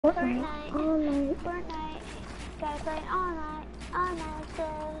Fortnite, all night, Fortnite, gotta play all night, so.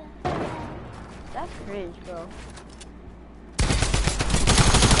 That's cringe, bro.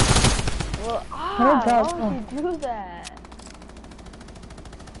 Well, why would you do that?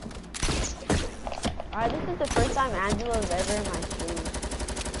 Alright, this is the first time Angelo's ever in my stream.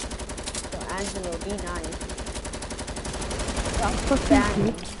 So Angelo, be nice. Stop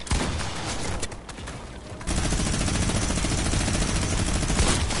spamming.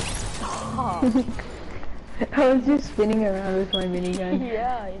 I was just spinning around with my minigun.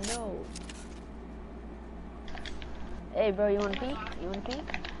 Yeah, I know. Hey bro, you wanna peek? You wanna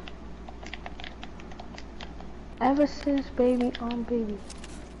peek? Ever since baby on baby.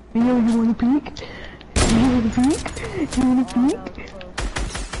 You wanna peek? You wanna peek? You wanna peek?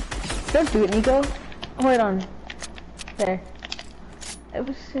 Don't do it, Nico. Hold on. There.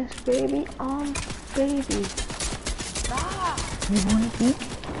 Ever since baby on baby. Stop! You wanna peek?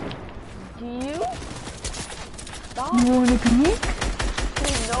 Do you? Stop! You wanna peek?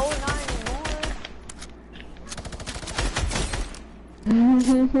 Please, no, not anymore. You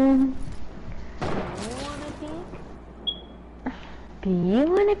wanna peek? Do you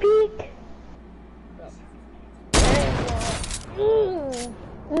wanna peek?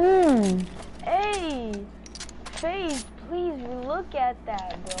 Hey! Face, please look at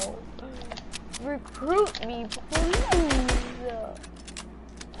that, bro. Recruit me, please.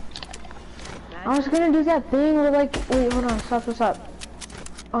 I was gonna do that thing where like, wait, hold on, stop.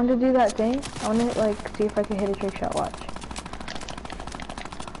 I want to do that thing. I want to like see if I can hit a trick shot, watch.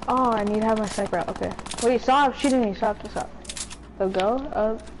 Oh, I need to have my sniper out, okay. Wait, stop shooting me, stop. So go,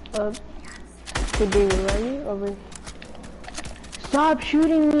 up. Good dude, where are you? Over. Stop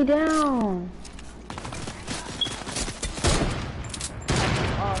shooting me down.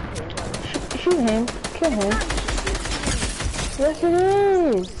 Shoot him, kill him. Yes it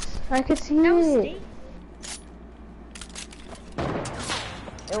is. I could see it.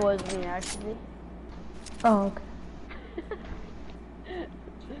 It was me actually. Oh, okay.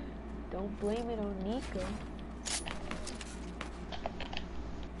 Don't blame it on Nico.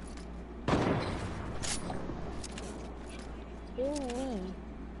 Holy.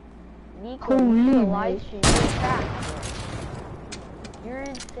 Nico, Holy, you live stream. You're fat, bro. You're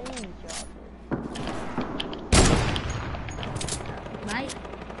insane, Job. Right?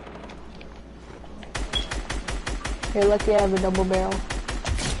 You're lucky I have a double barrel.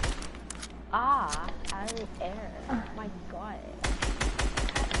 Out of the air. Oh my god.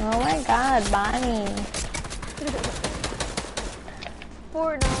 Oh my god, Bonnie.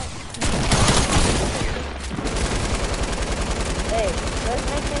 Fortnite. Hey, let's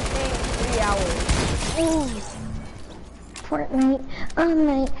make this thing 3 hours. Ooh. Fortnite, all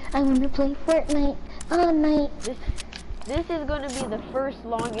night. I wanna play Fortnite, all night. This is gonna be the first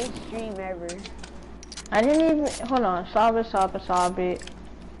longest stream ever. I didn't even, hold on, stop it.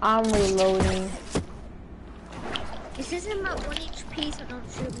 I'm reloading. It says I'm at 1 HP, so don't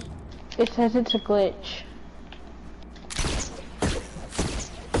shoot me. It says it's a glitch.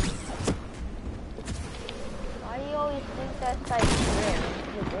 Why do you always think that's like rare?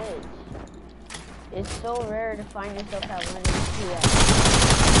 It's a glitch. It's so rare to find yourself at 1 HP.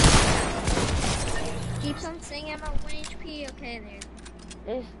 Keeps on saying I'm at 1 HP, okay there.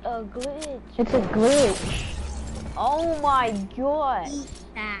 It's a glitch. It's a glitch. Oh my god. Eat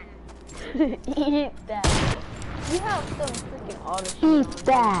that. Eat that. You have some freaking auto shit Eat on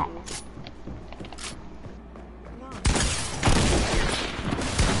that. Come on.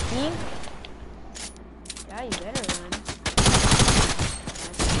 See? Yeah, you better run.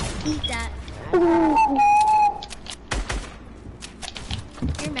 Eat that. Ooh.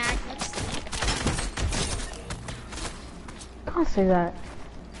 You're magnets. Can't say that.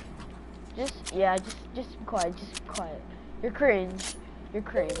 Just be quiet, just be quiet. You're cringe. You're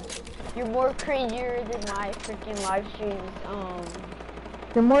cringe. You're more cringier than my freaking live streams,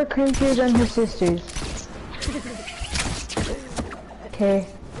 You're more cringier than his sisters. Okay.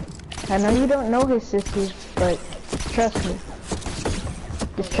 I know you don't know his sisters, but trust me.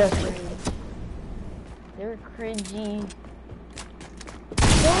 Just trust me. They're cringy.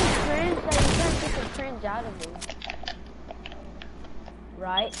 So cringe that you can't get the cringe out of them.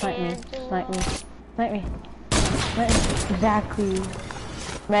 Right? Snipe me. Angela? Exactly.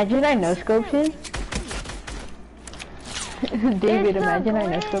 Imagine I no-scoped him. David, imagine I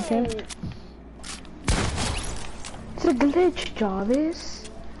no-scoped him. It's a glitch, Jarvis.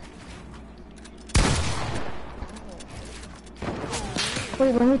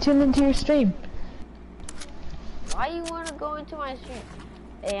 Wait, let me tune into your stream. Why you wanna go into my stream?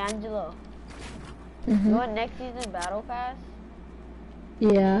 Hey, Angelo. Mm-hmm. You want next season Battle Pass?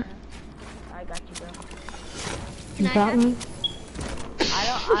 Yeah. I got you, bro. You got me?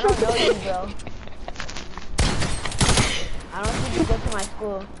 I don't know you, bro. I don't think you go to my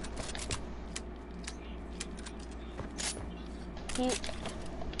school.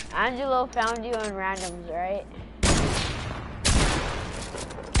 Angelo found you on randoms, right?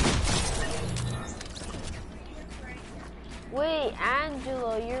 Wait,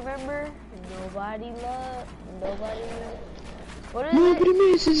 Angelo, you remember? Nobody. What is Nobody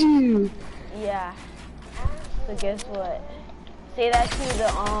it? misses you. Yeah. So guess what? Say that to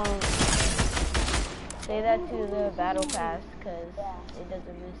the battle pass, cause it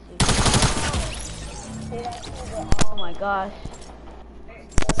doesn't miss you. Oh my gosh.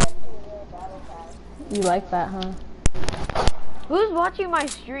 You like that, huh? Who's watching my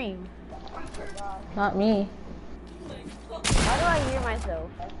stream? Not me. How do I hear myself?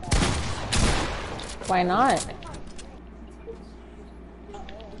 Why not?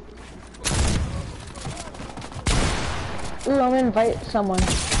 Ooh, I'm gonna invite someone.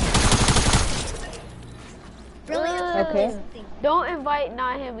 Really? Okay. Don't invite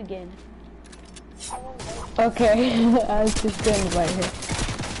not him again. Okay, I was just gonna invite her.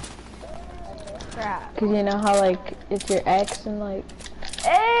 Crap. Cause you know how like it's your ex and like.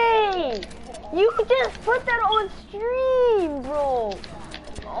 Hey! You just put that on stream, bro.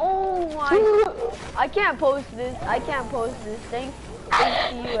 Oh my! I can't post this. Thanks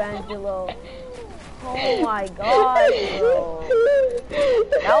to you, Angelo. Oh my god, bro.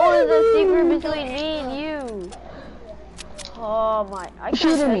 That was a secret between me and you. Oh my! I can't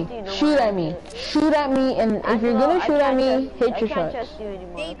Shoot at trust me! you no Shoot more, at me! Angelo. Shoot at me! And if you're Angelo, gonna shoot at me, hit your I can't shots. trust you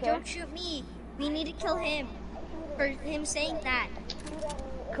anymore. Hey, Okay? don't shoot me. We need to kill him for him saying that.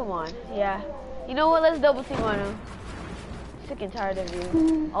 Come on, yeah. You know what? Let's double team on him. Sick and tired of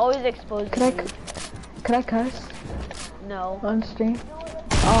you. Always exposing me. Could I cuss No. on stream?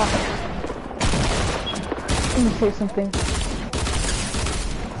 Oh. Let me say something.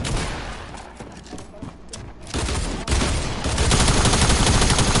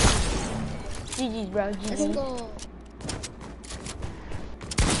 GG's, bro. Let's GG's. go.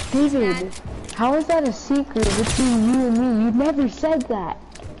 David, how is that a secret between you and me? You never said that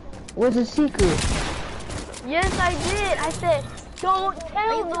was a secret. Yes, I did. I said, don't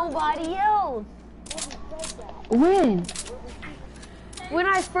tell nobody else. When? When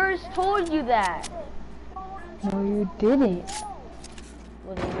I first told you that. No, you didn't.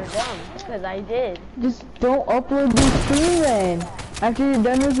 Well, then you're dumb, because I did. Just don't upload your stream then. After you're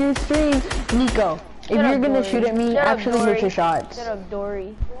done with your stream, Nico, if you're gonna shoot at me, actually hit your shots. Shut up,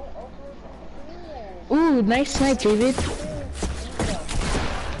 Dory. Ooh, nice snipe, David. Crap,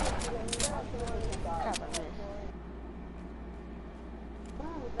 I missed.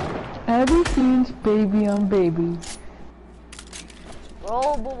 Everything's baby on baby.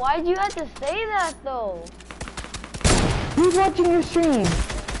 Bro, but why'd you have to say that, though? Who's watching your stream?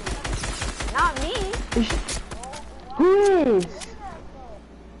 Not me. Who is?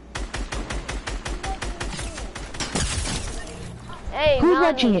 Hey, Who's Melanie.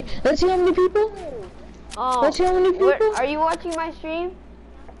 watching it? Let's see how many people. Let's see how many people. Are you watching my stream?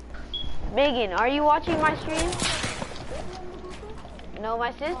 Megan, are you watching my stream? No,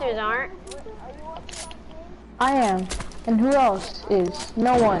 my sisters aren't. I am. And who else is?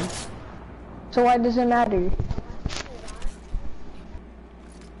 No one. So why does it matter?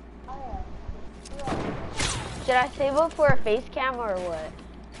 Should I save up for a face cam or what?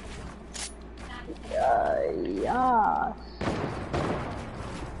 Yeah.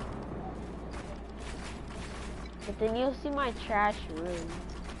 But then you'll see my trash room.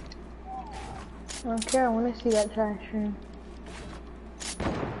 I don't care, I want to see that trash room.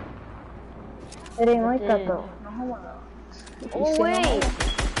 It ain't like that though. No, Oh wait!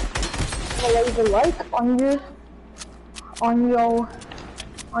 I'll leave a like on your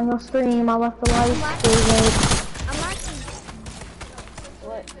stream. I left a like. I'm watching.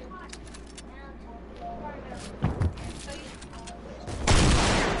 What?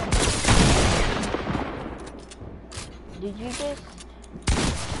 Did you just?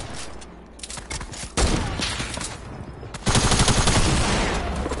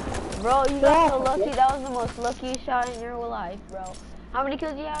 Bro, you got so lucky. That was the most luckiest shot in your life, bro. How many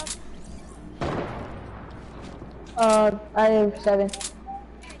kills do you have? I have 7.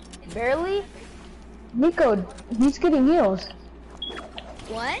 Barely? Nico, he's getting heals.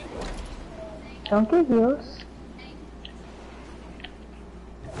 What? Don't get heals.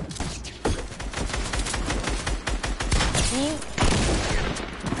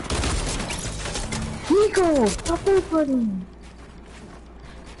 Nico, stop recording.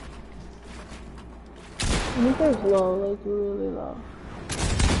 Nico's low, like really low.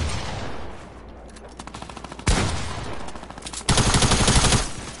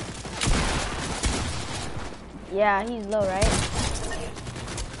 Yeah, he's low, right?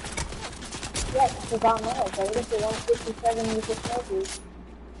 Yes, he got mad. I look at 157 with the smokies.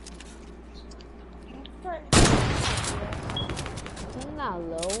 He's not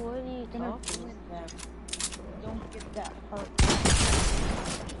low. What are you talking about? Don't get that hurt.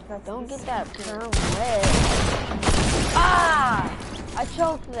 Don't get that perm wet. Ah! I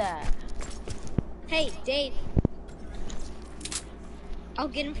choked that. Hey, Dave. I'll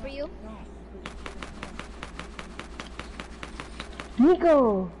get him for you.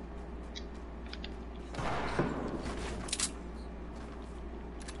 Nico!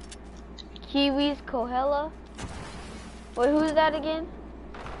 Kiwis Kohela. Wait, who's that again?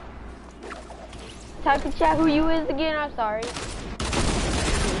 Type in chat who you is again. I'm sorry.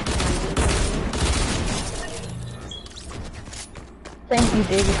 Thank you,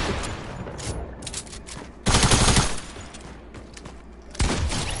 David.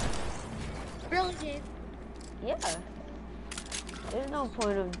 Really, Dave? Yeah. There's no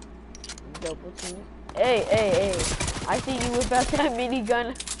point of double team. Hey, hey, hey. I see you whip out that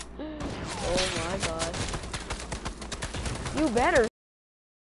minigun. Oh my god. You better.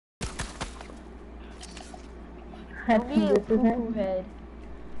 Don't be a poo-poo head.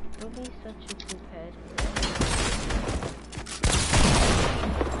 Don't be such a poop head.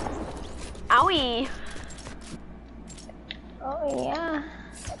 Owie! Oh yeah.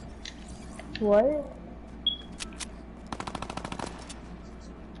 What?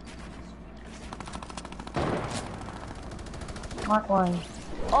 Mark one.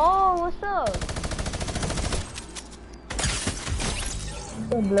 Oh, what's up?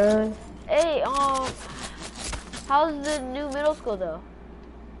 Good blood. Hey, how's the new middle school though?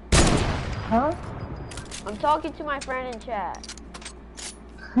 Huh? I'm talking to my friend in chat.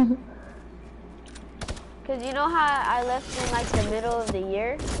 Cause you know how I left in like the middle of the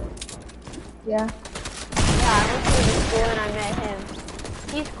year? Yeah. Yeah, I went to the school and I met him.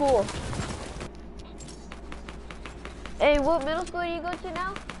 He's cool. Hey, what middle school do you go to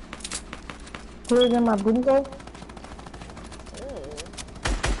now? Clear than my booty hole?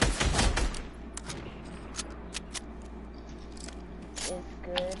 It's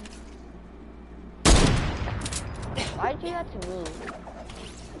good. Why'd you have to move?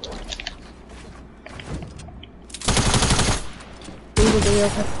 David, you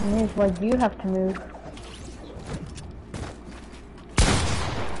have to move. Why do you have to move?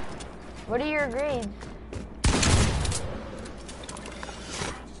 What are your grades?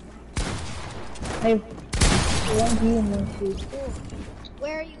 I have 1B and 1C.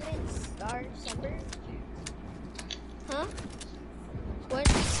 Where are you in? Star December? Huh? What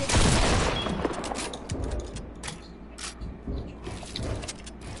city?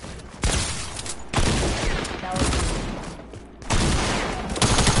 That was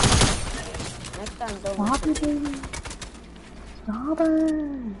next time don't. Stop it, baby. Stop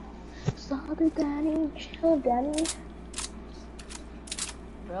it. Stop it, Daddy. Chill, Daddy.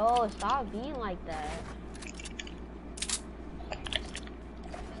 Bro, stop being like that.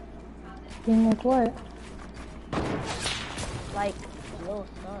 Being like what? Like, little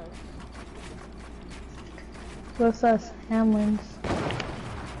sus. What's us? Hamlins.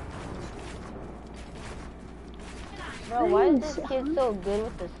 Bro, why is this kid so good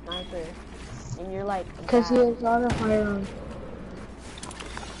with the sniper? And you're like, Because he has auto fire.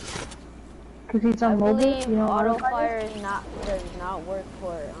 Because he's I on mobile, believe you know, auto fire is does not work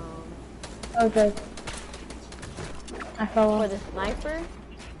for Okay. I fell for off. the sniper.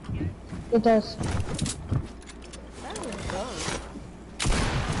 It does. That was dumb.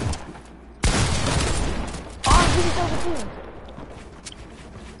 Oh, he's over two.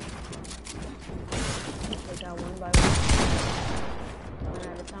 Take that one by one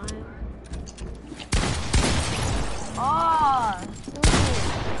at a time. Oh,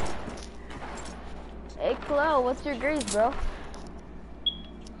 hey, Chloe, what's your grades, bro?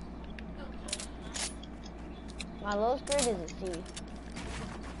 My lowest grade is a C.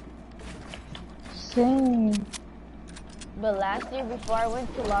 Same. But last year, before I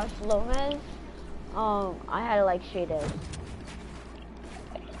went to Los Lomas, I had like straight A's.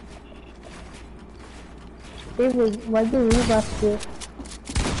 David, why'd you leave last year?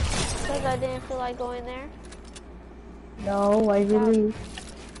 Because I didn't feel like going there. No, why'd you leave?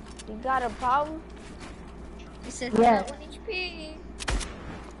 You got a problem? It says Yes. I'm at 1 HP.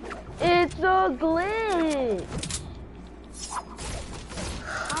 It's a glitch!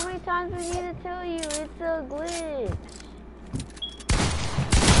 How many times do I need to tell you? It's a glitch.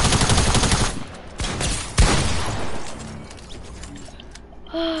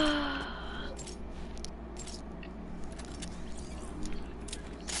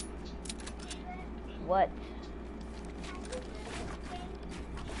 What?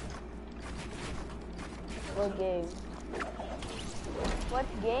 What game? What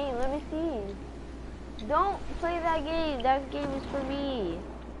game? Let me see. Don't play that game. That game is for me.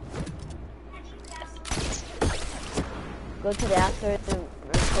 Go to the App Store and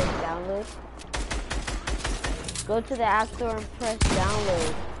press download. Go to the App Store and press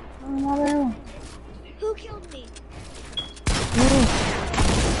download. Oh, Who killed me?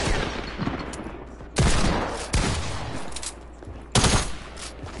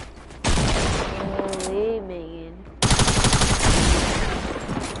 Holy Megan.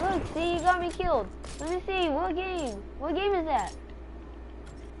 Look, see, you got me killed. Let me see, what game? What game is that?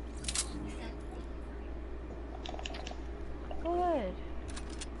 Good.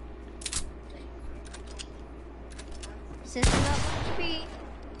 System up HP.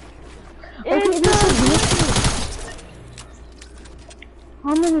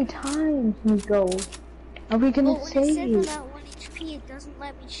 how many times, Nico? Are we gonna Well, when it says save? about 1 HP, it doesn't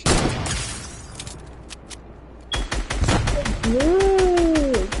let me shoot.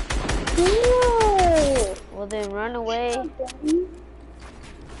 Good. Good. Well then run away.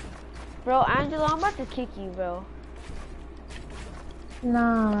 Bro, Angela, I'm about to kick you, bro.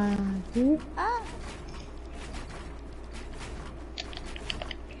 Nah, dude. Ah.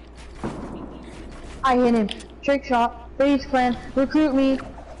 I hit him. Trick shot. Freeze clan. Recruit me.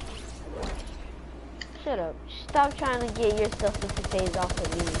 Shut up. Stop trying to get yourself into phase off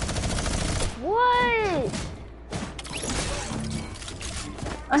of me. What?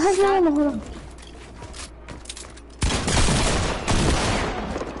 I have your ammo. Hold on.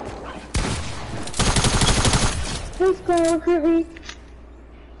 Freeze clan. Recruit me.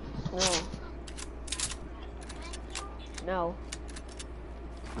 No. No.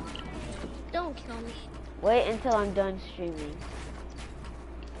 Don't kill me. Wait until I'm done streaming.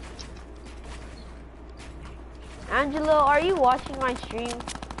 Angelo, are you watching my stream?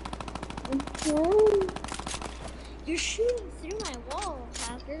 You're shooting through my wall,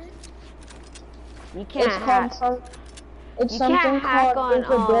 hacker. You can't It's hack. called it's You something can't hack called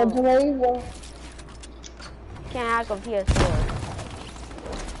on, build delay. Well, Can't hack on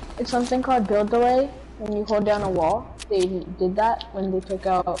PS4. it's something called build delay. When you hold down a wall, they did that when they took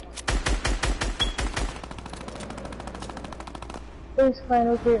out. Please clan,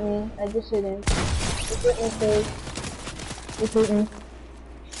 recruit me. I just hit him. Recruit me, please. Recruit me.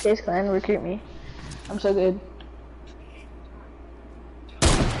 Chase clan, recruit me. I'm so good.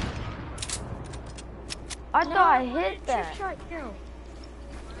 I thought I hit that. Trick shot kill.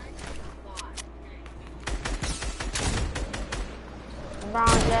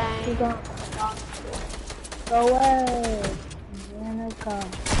 LeBron James. Go away. Danica.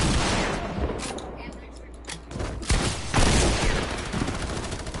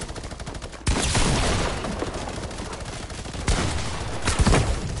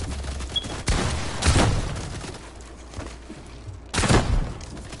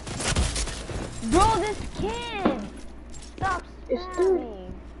 Bro, this kid! Stop It's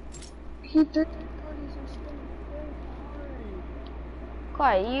spamming. He did.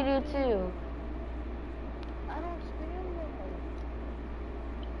 Quiet, you do too. I don't spam them.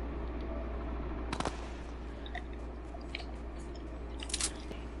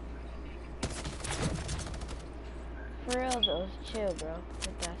 For real though, chill bro,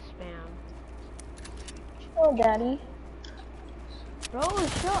 with that spam. Oh, daddy. Bro,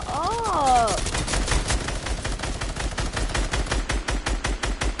 shut up!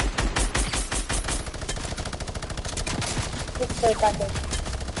 It's so fucking.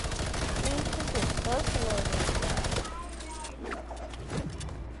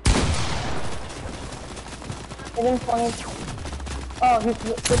 Within 20. Oh, he's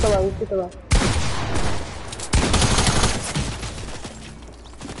super low, he's super low.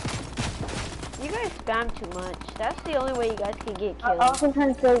 You guys spam too much. That's the only way you guys can get I killed. wasn't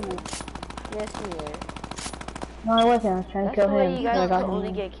trying to kill you. Yes, you were. No, I wasn't. I was trying to That's kill the way him. you but I guys got can him.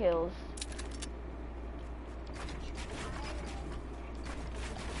 only get kills.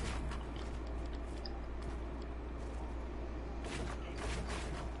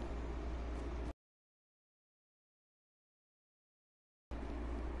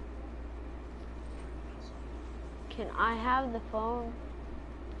 Can I have the phone?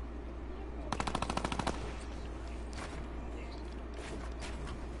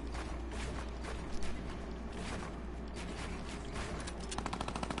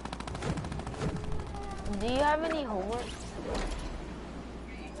 Do you have any homework?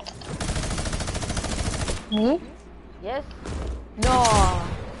 Me? Yes? No.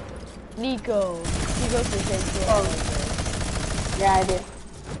 Nico. Nico can say Oh. Yeah, I did.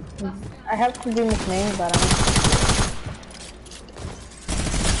 I have to do this name, but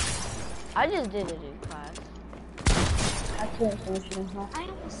I just did it in class. can't finish it in half. I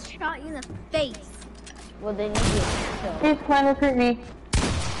almost shot you in the face. Well, then you get killed. He's trying to hurt me.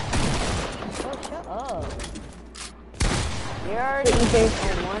 Oh, shut up. You're already Hit me,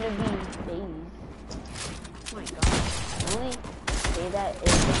 and wannabe phase. Oh my god. Only say that if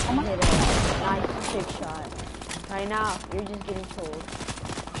you hit a nice trick shot. Right now, you're just getting told.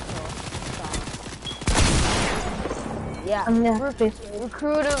 So, stop. Yeah, I'm gonna face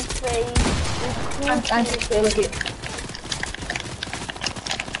recruit him, phase. I'm look it.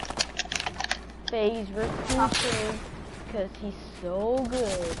 Phase, recruit him. Because he's so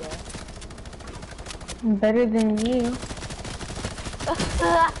good. Better than you.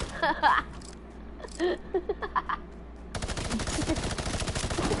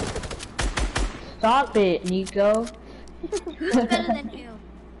 Stop it, Nico. Who's better than you?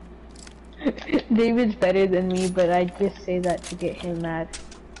 David's better than me, but I just say that to get him mad.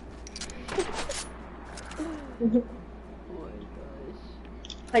 Oh my gosh.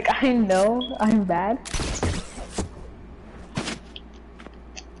 Like, I know I'm bad.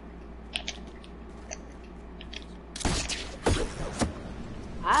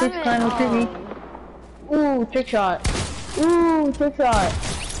 He's trying to hit me. Ooh, trick shot. Ooh, trick shot.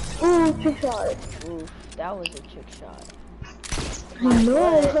 Ooh, trick shot. Oof, that was a trick shot.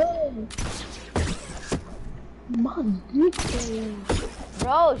 No. My dick.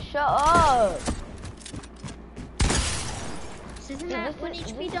 Bro, shut up. Isn't that 1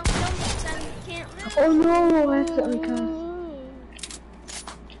 HP? Don't kill me, then you can't live. Oh no, I accidentally cast.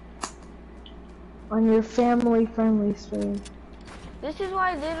 On your family-friendly stream. This is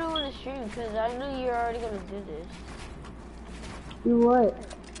why I didn't want to stream, because I knew you were already going to do this. Do what?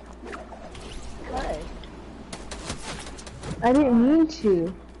 What? I didn't mean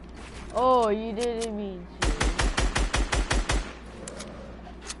to. Oh, you didn't mean to.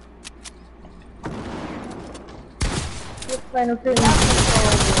 It's Final You Fantasy. have control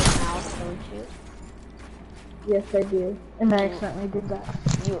of your mouse, don't you? Yes, I do. And I accidentally did that.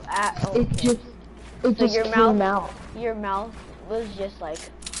 You It just your came mouth, out. Your mouth was just like,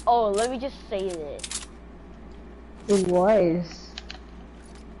 oh, let me just say this. It was.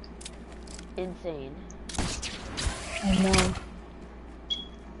 Insane. I know.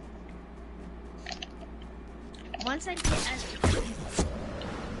 Once I get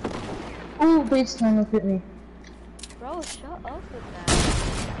Ooh, base time look at me. Bro, shut up with that.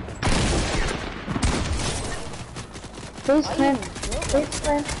 Base Why time. you look Base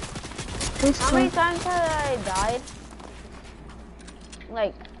time. Base How many time. times have I died?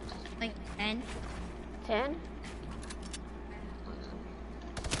 Like 10. 10?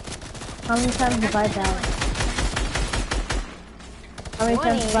 How many times have I died? How many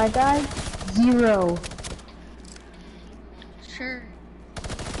times have I died? 0. Sure.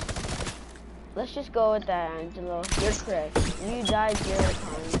 Let's just go with that, Angelo. You're correct. You died 0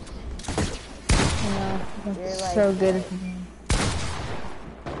 times. I know. You're That's like- so good at the game.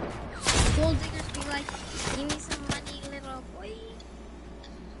 Gold diggers be like, give me some money, little boy.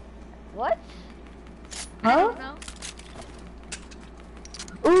 What? I Huh? don't know.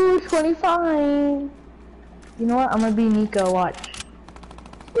 Ooh, 25. You know what? I'm gonna be Nico. Watch.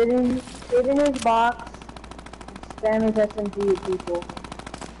 Sit in his box. Spam his SMG at people.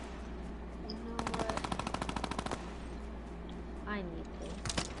 You know what? I need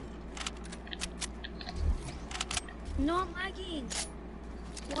No, I'm lagging.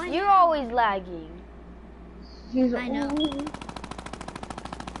 Why to. You're not? always lagging. He's I know.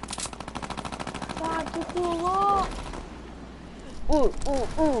 Ooh, ooh,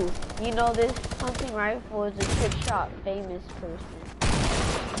 ooh. You know this hunting rifle is a trick shot famous person.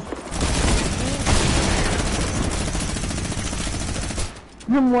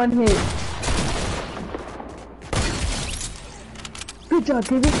 I'm one hit. Good job,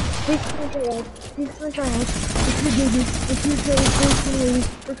 David. Take my child. Take my child. Recruit David. Recruit David.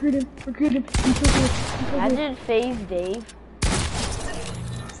 Recruit him. Recruit him. He's so good. He's so good. Imagine phase Dave.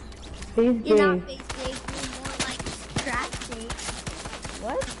 Face You're Dave. not face Dave, you're more like trash Dave.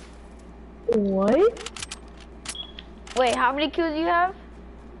 What? What? Wait, how many kills you have?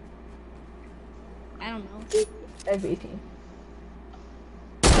 I don't know. I have 18.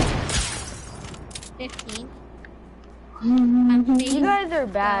 15. You guys are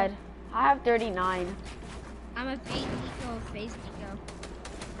bad. I have 39. I'm a face Nico, face Nico.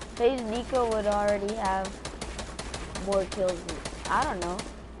 Phase Nico would already have more kills than I don't know.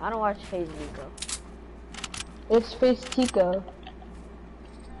 I don't watch Phase Nico. It's Face Tico.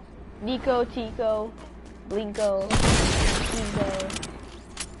 Nico, Tico, Blinko, Tico.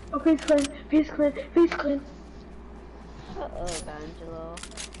 Oh, face clean. Face clean. Face clean. Shut up, Angelo.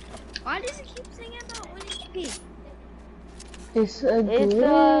 Why does it keep saying about 1 HP? It's a It's a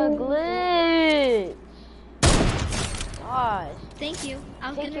glitch. Gosh. Thank you.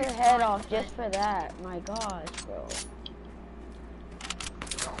 I'll Take get your it head on, off just for that. My gosh, bro.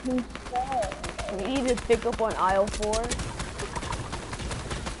 We need to pick up on aisle 4.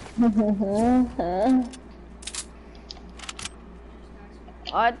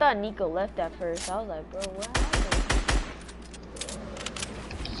 Oh, I thought Nico left at first. I was like, bro, what happened?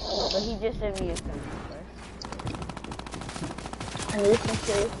 But he just sent me a friend request. I need some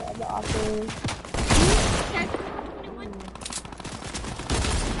serious the offers.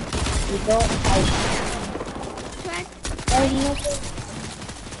 You don't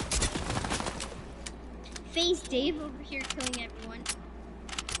Face Dave over here killing everyone.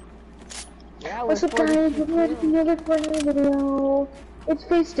 Yeah, what's up guys? We're going to another Fortnite video. It's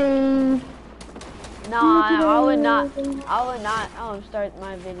Face Dave. Nah, I would not start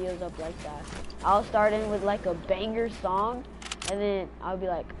my videos up like that. I'll start in with like a banger song, and then I'll be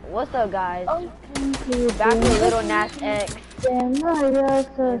like, what's up guys? Back with Little Nas X. And today we're gonna do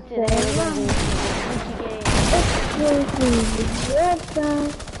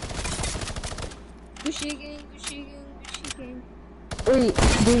Gucci gang, Gucci gang, Gucci gang. Wait,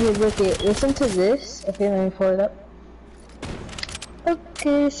 David, look it. Listen to this. Okay, let me pull it up.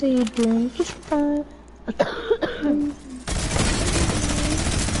 Okay, so you're doing just fine. Can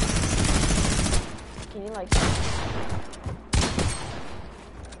you like?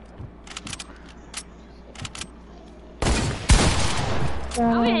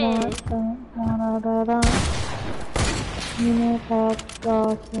 You know, pop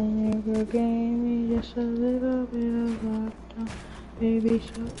lost when you gave me just a little bit of lockdown, baby.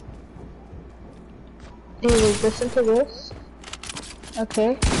 So, David, listen to this.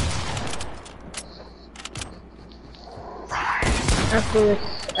 Okay. After this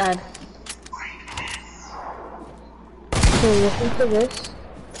ad. Okay, listen to this.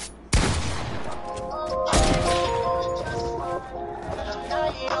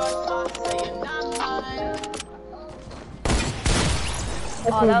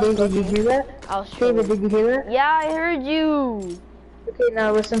 Okay, David, did you hear that? David, did you hear that? Yeah, I heard you. Okay,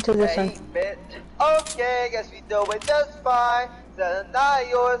 now listen to this one. Okay, guess we do it just fine. Said I'm not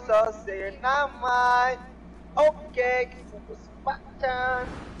yours, so say you're not mine. Okay, cause it was my turn.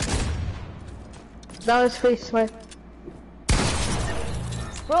 That was face swipe.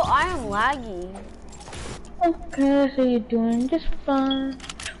 Bro, I am lagging. Okay, so you're doing just fine.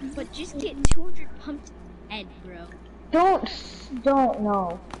 But just get 200 pumped head, bro. Don't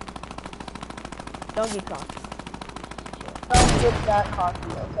know. Don't get cocky. Don't get that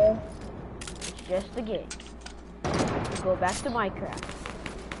cocky, okay? It's just a game. Go back to Minecraft.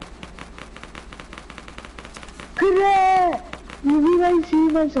 Correct! You realize he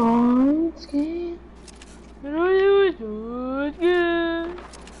was on skin?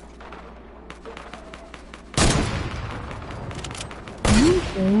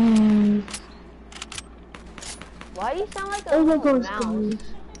 Why do you sound like a Oh my little gosh, mouse?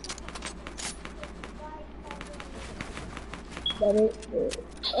 guys. Got it.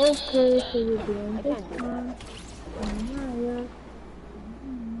 Okay, so you're doing I this can't do that. one.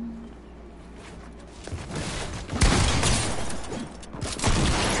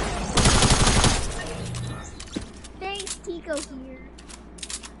 Thanks, Tico here.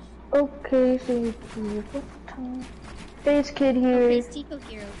 Okay, so you're doing this time. Face kid I'm here. Face Tico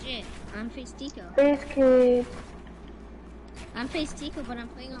here, legit. I'm Face Tico. Face kid. I'm Face Tico, but I'm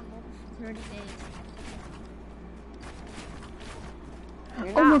playing on mobile for 30 days. You're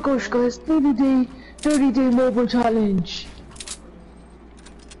Oh my not gosh, playing. guys, 30-day mobile challenge.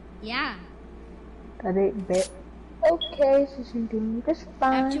 Yeah. That ain't bit. Okay, so she's doing just I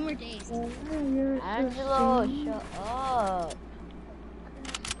fine. have 2 more days. Angelo, shut up.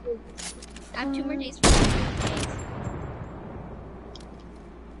 I have 2 more days for 2 more days.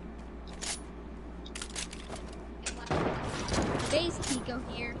 Face Tico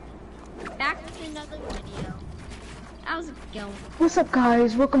here. Back with another video. How's it going? What's up,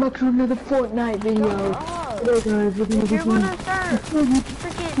 guys? Welcome back to another Fortnite video. Oh, Today, guys, we're gonna if be you're doing gonna start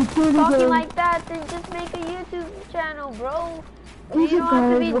freaking talking like that, then just make a YouTube channel, bro. You What's don't up, have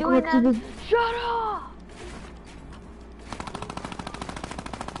to guys? be Welcome doing back to that. the. Shut up!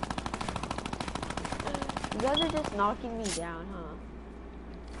 You guys are just knocking me down, huh?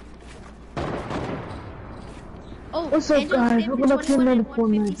 Oh, What's up, Angelo guys? Sim Welcome back to 21 another and Fortnite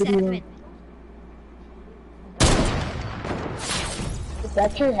 157. video. Is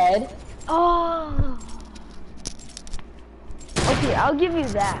that your head? Oh. Okay, I'll give you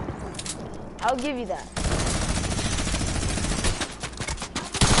that. I'll give you that.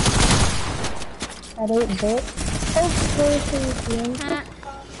 That ain't bit. Okay, so you're doing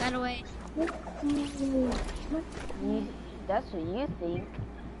Got away. That's what you think.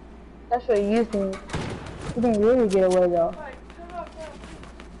 That's what you think. You didn't really get away though.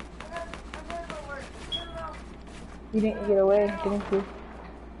 You didn't get away, didn't you?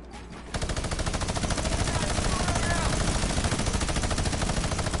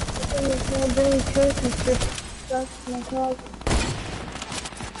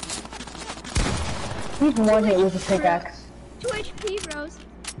 He's one hit with a pickaxe. 2 HP, bros.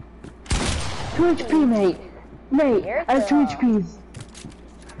 2 HP, mate. Mate, I have 2 HPs.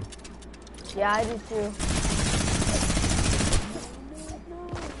 Yeah, I do too.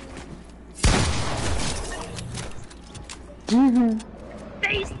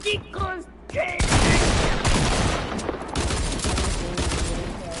 Basic concentration.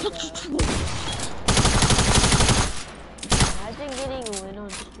 Imagine getting a win on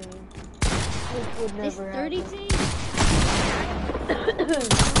stream. This would It's never 30 happen. days.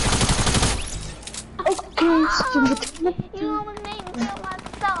 Okay, You almost made me kill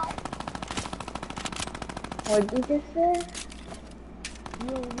myself. what did you just say?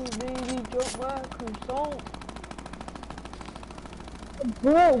 Yo, made me drop my croissant.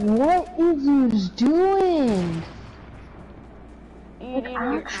 Bro, what is you doing? Eating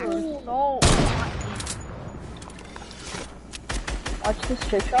your croissant. Watch this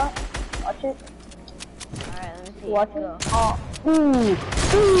trick shot. Watch it. Alright, let me see. Watch Go. it. Oh, ooh,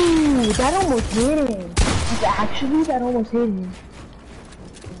 that almost hit him. Like, actually, that almost hit him.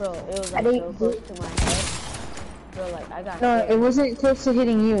 Bro, it was I like didn't- so close to my head. Bro, like I got No, scared. it wasn't close to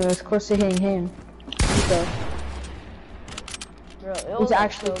hitting you. It was close to hitting him. So, Bro, it was was like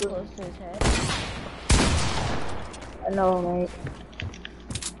actually so close. close to his head. I know, mate.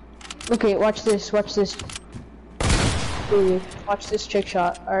 Okay, watch this. Watch this. Dude, watch this trick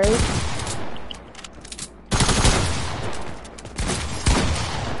shot. All right.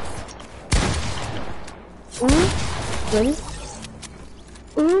 Ooh, ready?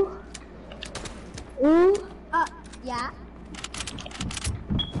 Ooh, ooh, Yeah.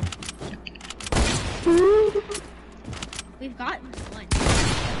 ooh. We've gotten one.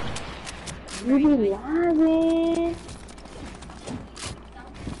 You be lying.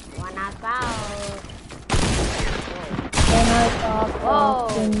 When I found. And I thought, Whoa.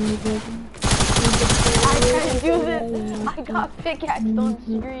 then you did. I can't do this. I got pickaxed on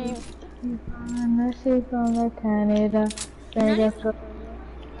stream. She's from the Canada. Say the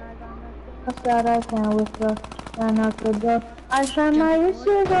that I can whisper. And I could go. I shine my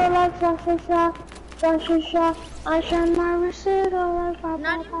receiver like Sasha. I shine my receiver like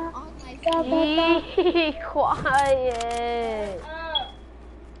Not even Papa. all my Be quiet.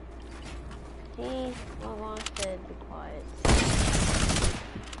 See, my mom said be quiet.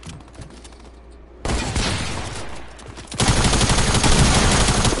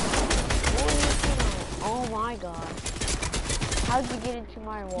 Oh my god. How'd you get into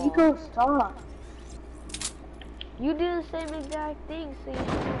my wall? Nico, stop. You do the same exact thing, so you don't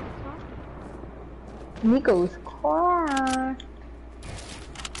have to talk. Nico's quiet.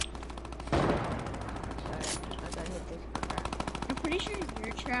 Sorry, I gotta hit this crap. I'm pretty sure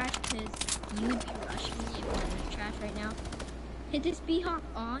you're trash because you'd be rushing me if I'm trash right now. Hit this B-Hawk.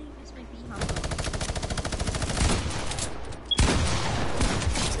 Aw, you missed my B-Hawk.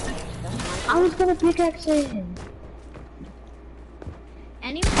 I was gonna pickaxe him.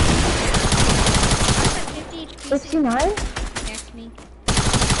 Anyone? I got 50 HP. 69? Text me.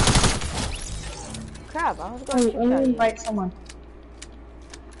 Crap, I was Oh, going to let me shoot you. invite someone.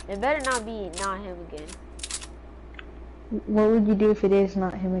 It better not be not him again. What would you do if it is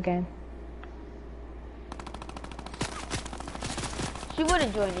not him again? She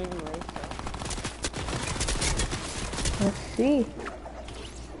wouldn't join anyway, so. Let's see.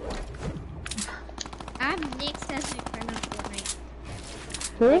 I have Nick as my friend on Fortnite.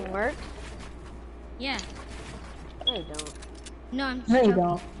 Who? Like Merc? Yeah. No, you don't. No, I'm just No, you joking.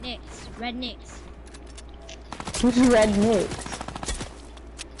 don't. Nick's. Red Nick's. Who's Red Nick?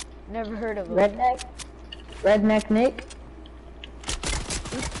 Never heard of him. Redneck? Redneck Nick?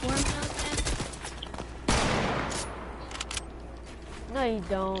 Which form knows that? No, you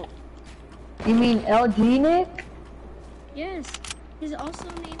don't. You mean LG Nick? Yes. His also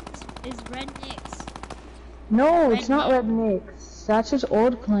name is Red Nick's. No, Red it's not Nick. Red Nick. That's his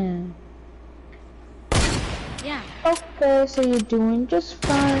old clan. Yeah. Okay, so you're doing just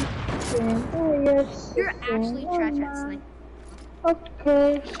fine. Yes, You're actually trash at sniper.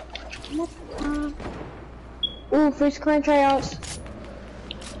 Okay. Next time. Ooh, first clan tryouts.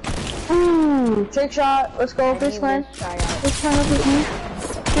 Ooh, trick shot. Let's go, I first need clan. this tryout. First clan will beat me.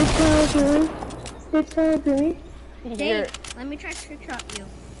 First clan will beat me. First clan will beat me. You're... let me try trick shot you.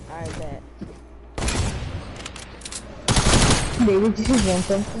 Alright, bet. David, did you want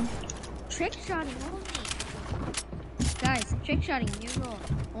something? Trick shotting only. Guys, trick shotting, new rule.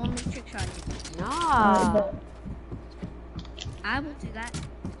 Only trick shotting. Nah. I will do that.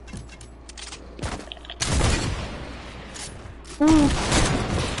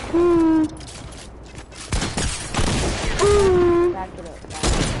 Back it up.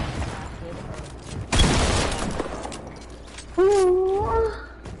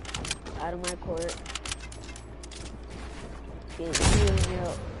 Out of my court. Get you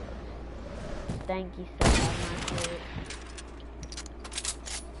up. Stanky stuff out of my court.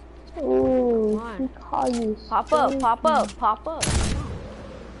 Ooh, Come on. she call you. Pop up, pop up, pop up.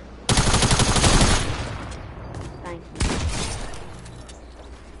 Thank you.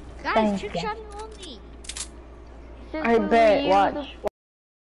 Guys, Thank trick you. shotting only. Since I when bet. we Watch.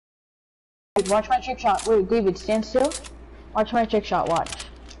 use Watch my trick shot. Wait, David, stand still. Watch my trick shot. Watch.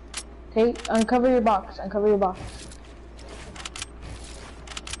 Okay, uncover your box. Uncover your box.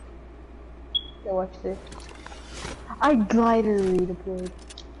 Okay, watch this. I glider redeployed.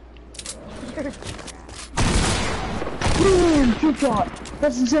 Damn, trick shot.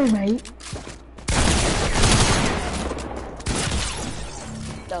 That's insane, mate.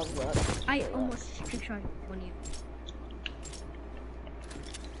 Thumbs up. I almost trick shot on you.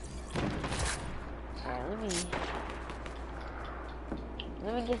 Alright,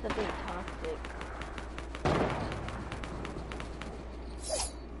 let me get something toxic.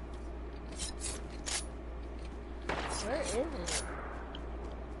 Where is it?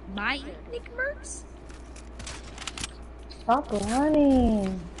 My Nick Mercs? Stop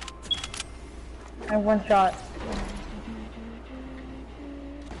running. I have one shot.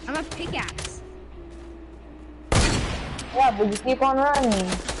 I'm a pickaxe. Yeah, but you keep on running.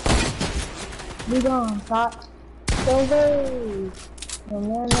 Be gone, shot. Go away. No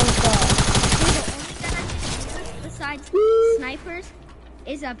more, no shot. The only gun I can use besides snipers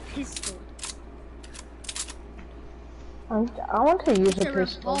is a pistol. I want to use It's a a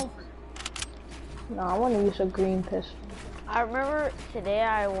pistol. revolver. No, I want to use a green pistol. I remember today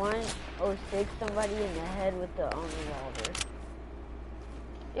I won 06 somebody in the head with the revolver.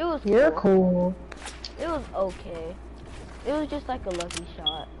 It was You're cool. cool. It was okay. It was just like a lucky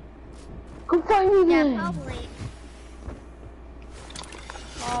shot. Go find me Yeah, then. probably.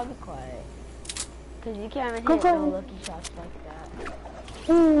 Oh, I'll be quiet. Cause you can't Go hit no find- lucky shots like that.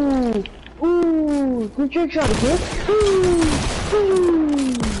 Ooh, ooh, good trick shot again. Ooh,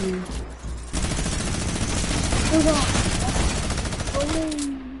 ooh. Hold on.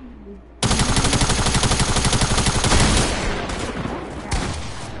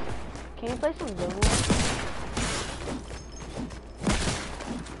 Can you play some double?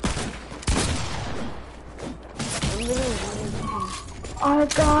 I'm literally wanting I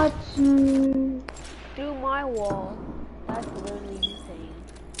got you. to do my wall. That's literally insane.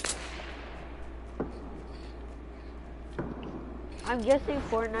 I'm guessing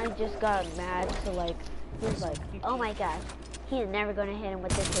Fortnite just got mad, so like, he was like, oh my gosh, he's never gonna hit him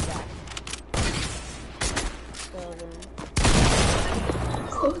with this pickaxe. So then,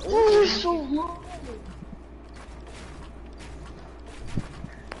 You're so long.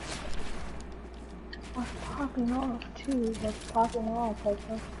 That's popping off too. That's popping off like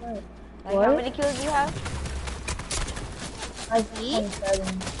that's right. like What? how many kills do you have? I have 27.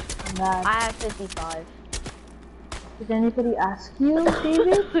 I'm bad. I have 55. Did anybody ask you,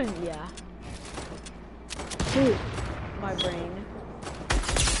 David? Yeah, Dude, my brain.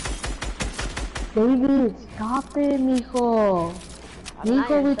 David, stop it, Nico. I'm not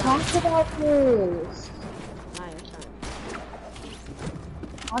Nico, your we son. talked about this. Not your son.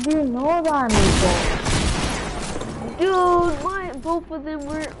 How do you know that, Nico? Dude, both of them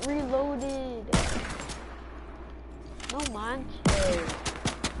weren't reloaded. No manches.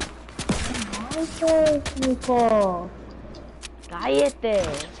 Nice, Nico. Cállate.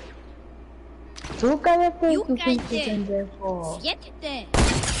 Tú cállate, You tú pinche cállate. pendejo. Siéntete.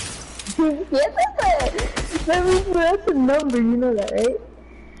 Siéntate. That means that's a number, you know that, right?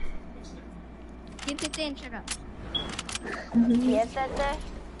 Siéntete and shut up. Siéntate.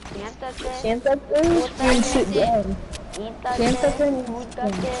 Siéntate. Siéntate and sit down. Quítate. Siéntate.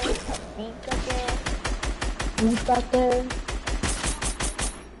 Júntate. Pícate. Quítate.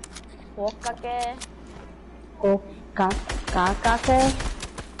 Pócate. O cácate.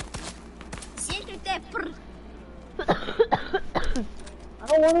 Siéntete. Prr. I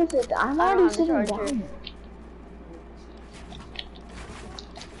don't want to sit. I'm I don't already have the sitting charger. down.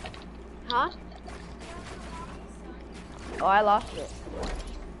 Huh? Oh, I lost it.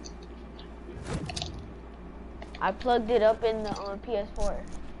 I plugged it up in the on PS4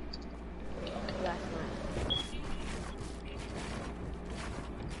 last night.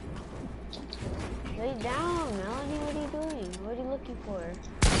 Lay down, Melanie. What are you doing? What are you looking for?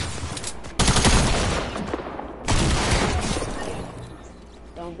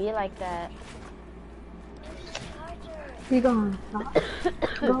 Don't be like that. Be gone. Stop.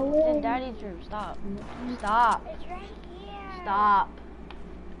 Go away. It's in Daddy's room. Stop. Stop. It's right here. Stop.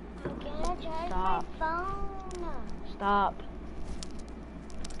 I'm gonna charge Stop. my phone. Stop.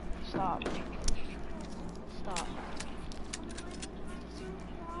 Stop. Stop.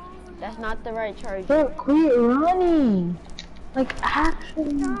 That's not the right charger. Bro, quit running. Like,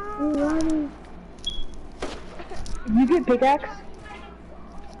 actually, quit running. You get pickaxe?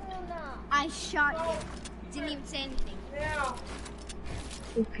 I shot you. Didn't even say anything.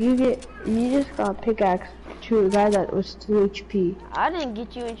 If you just got pickaxe to a guy that was 2 HP. I didn't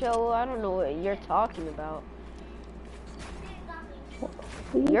get you in trouble. I don't know what you're talking about.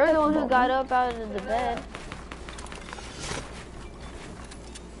 You're the one who got up out of the bed.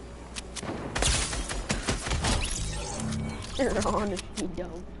 You're honestly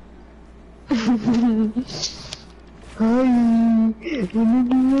dumb. Hi, wanna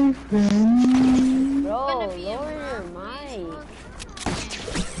be my friend? Bro, Gonna be lower around your mic.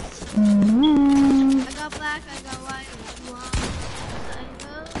 Mm-hmm. I got black, I got white,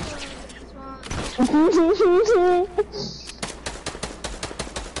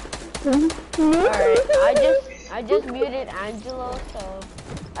 Alright, I just muted Angelo, so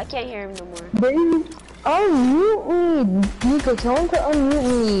I can't hear him no more. Baby, unmute me. Nico, tell him to unmute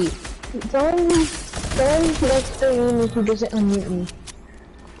me. Tell him he likes the room if he doesn't unmute me.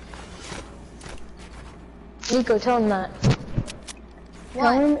 Nico, tell him that.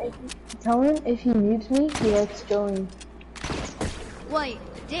 What? Tell him if he mutes me, he likes joining. Wait,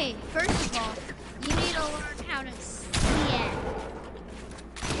 Dave, first of all, you need to learn how to stand.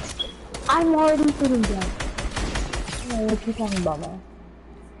 I'm already sitting down. Oh, what you talking about, man?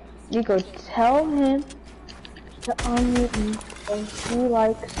 Nico, tell him to unmute me if he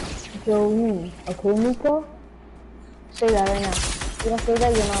likes Jolene. Okay, Nico? Say that right now. If you don't say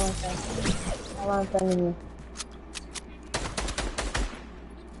that, you're not my friend. I'm not friending you.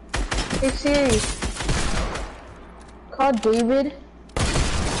 Hey Siri, call David.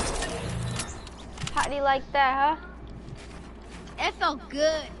 How do you like that, huh? It felt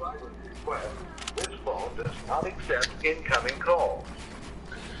good. This phone does not accept incoming calls.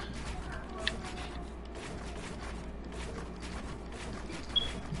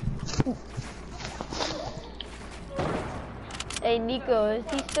 Hey Nico, is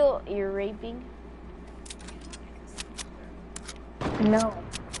he still ear raping? No.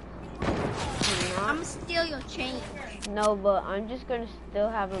 I'm gonna steal your chain. No, but I'm just gonna still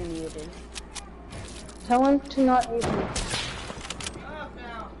have him muted. Tell him to not mute me.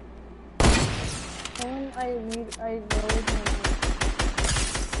 Tell him I lowered my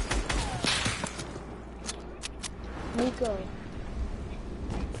mic. Nico.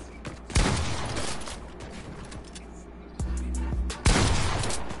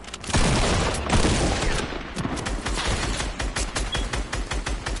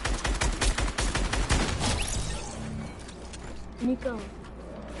 Nico.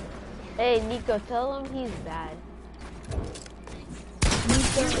 Hey Nico, tell him he's bad.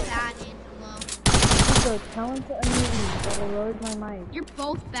 You're bad and low. Nico, tell him to unmute me, but I lowered my mic. You're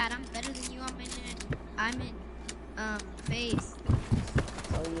both bad. I'm better than you. I'm in phase.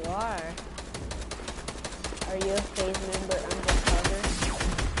 Oh, you are. Are you a phase member undercover?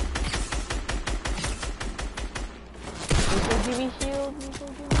 Nico, give me shield. Nico,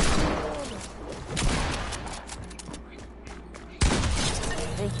 give me shield.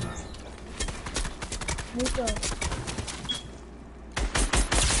 Thank you. Nico.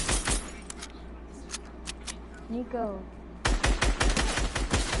 Nico.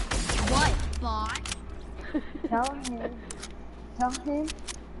 What, bot? Tell him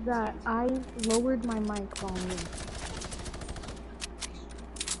that I lowered my mic volume.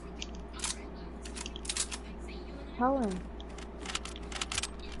 Tell him.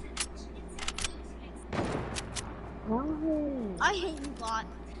 Tell him. I hate you, bot.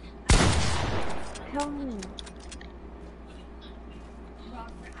 Tell him.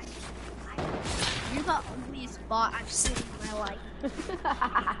 You're the ugliest bot I've seen in my life.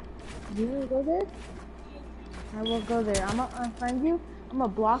 You wanna go there? I will go there. I'm gonna unfriend you. I'm gonna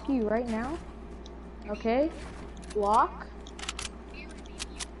block you right now. Okay? Block.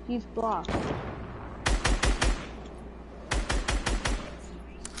 He's blocked.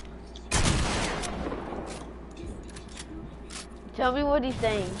 Tell me what he's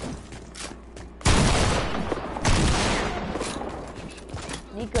saying.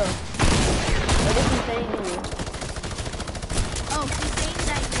 Nico, what is he saying to you? Oh, he's saying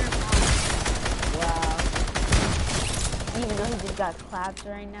that you're a Wow. bot. Even though he just got clapped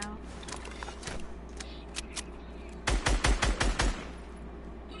right now.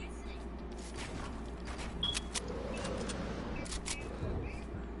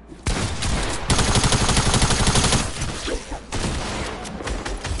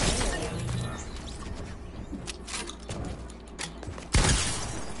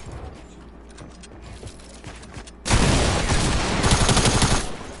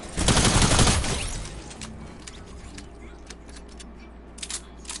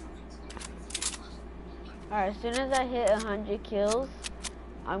 Alright, as soon as I hit 100 kills,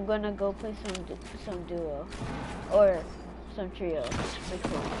 I'm gonna go play some duo. Or some trio. Which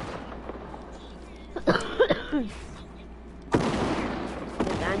one?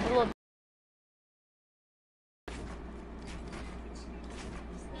 Is Angelo?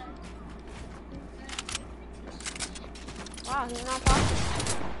 Wow, he's not talking.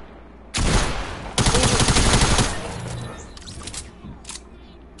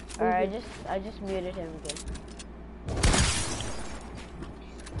 Alright, I just muted him again.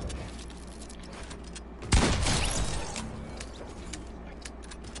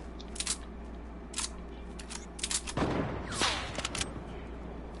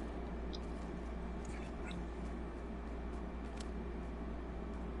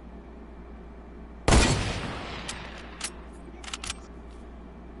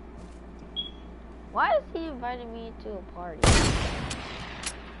 Why is he inviting me to a party?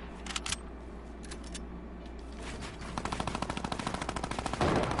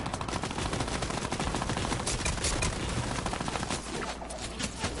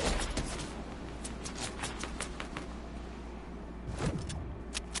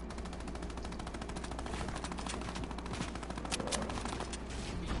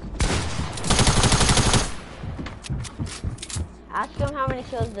 Ask him how many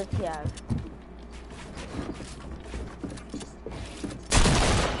kills does he have.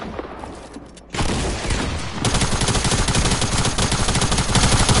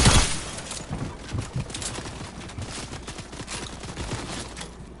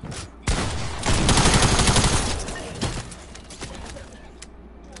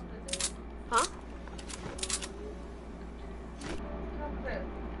 Huh?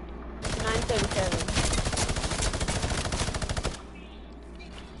 937.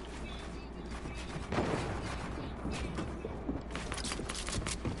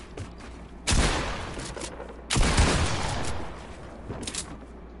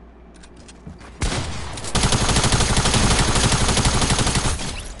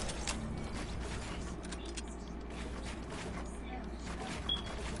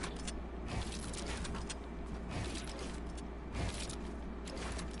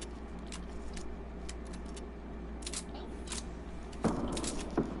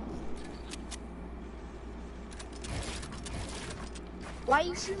 Why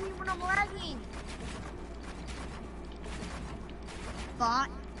you shoot me when I'm lagging? Bot.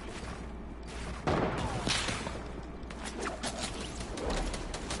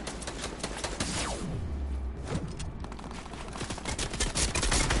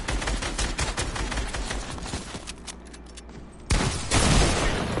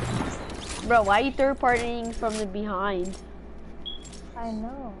 Bro, why are you third partying from the behind? I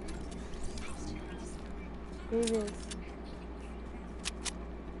know. Baby.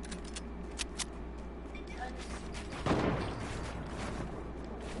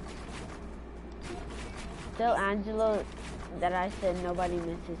 Tell Angelo that I said nobody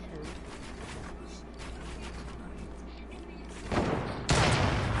misses him.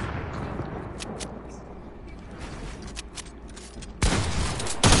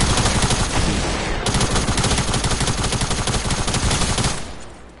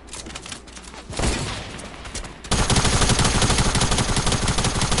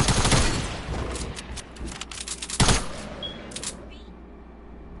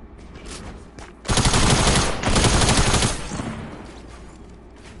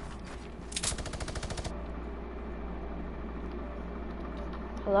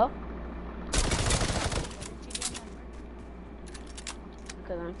 Hello?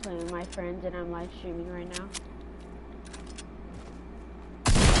 Because I'm playing with my friends and I'm live streaming right now.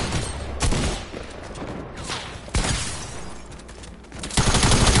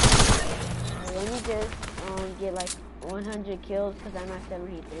 Let me just get like 100 kills because I'm at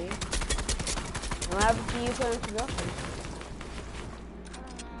 73. And what happened to you playing with your girlfriend?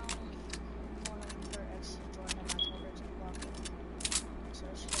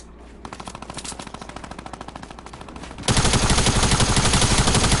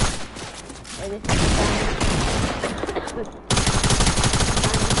 this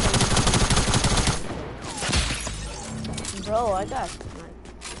is bro, I got sniped.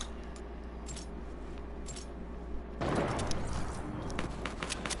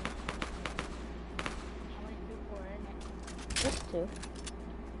 Just two.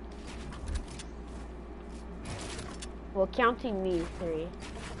 Well, counting me, 3.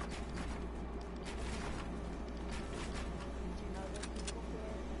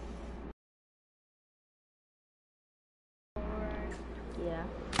 Yeah.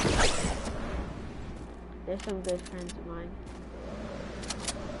 There's some good friends of mine.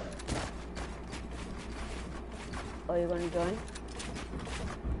 Oh, you're gonna join?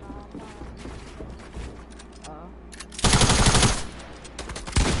 Oh.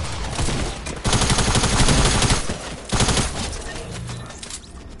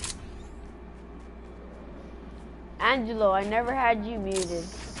 Angelo, I never had you muted.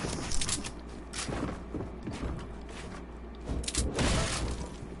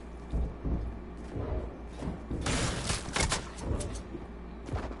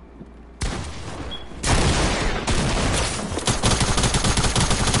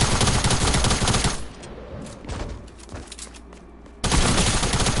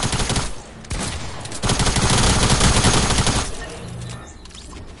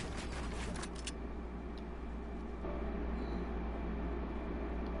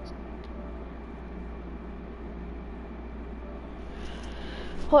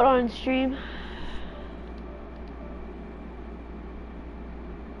 Hold on, stream.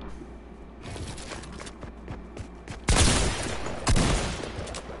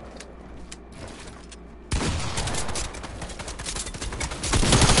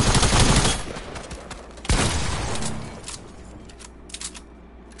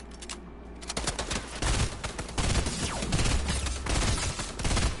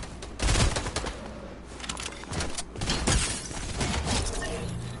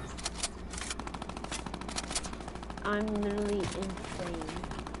 I'm literally insane.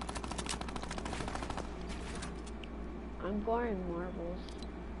 I'm boring marbles.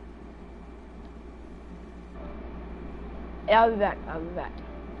 Yeah, I'll be back. I'll be back.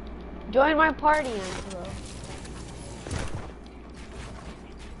 Join my party, Angelo.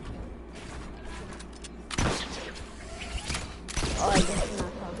 Oh, I guess I'm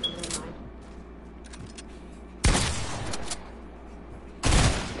not talking to mine.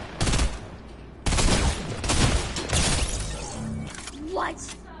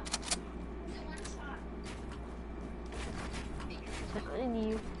 What? Telling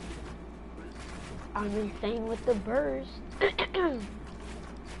you, I'm insane with the burst.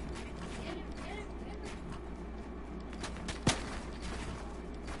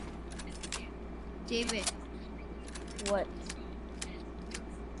 David. What?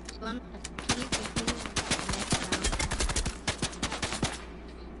 Can you continue next round?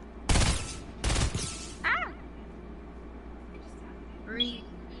 Ah! Breathe.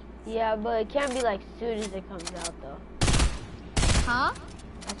 Yeah, but it can't be like soon as it comes out though. Huh?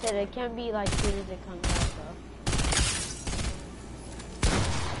 I said it can't be like soon as it comes out though.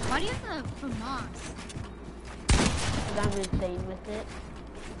 Why do you have the FAMAS? Cause I'm insane with it.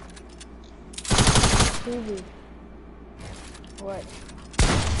 Susie, What?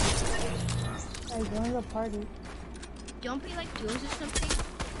 I joined the party. Don't be like duos or something?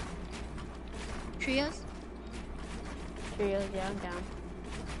 Trios? Trios, yeah, I'm down.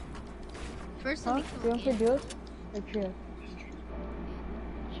 First, Huh? let me You kill want to again. do it? Or trio?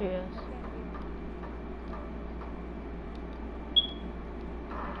 Trios.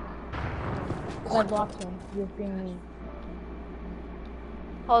 I blocked him. You're being mean.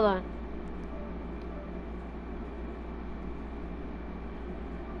 Hold on.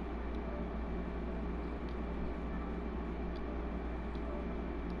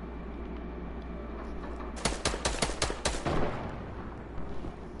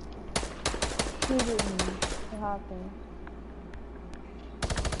 He didn't mean. What happened?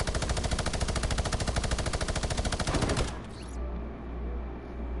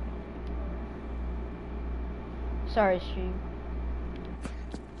 Sorry, stream.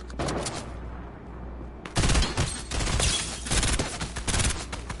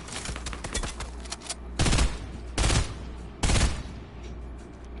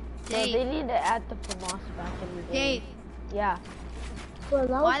 No, they need to add the FAMAS back in the game. Dave, Yeah. Well,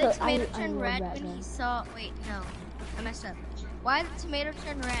 that why was the tomato I turned love red that when gun. he saw? Wait, no, I messed up. Why the tomato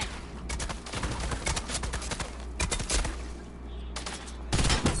turned red?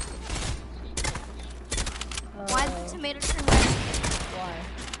 Why did the tomato turn red? Why?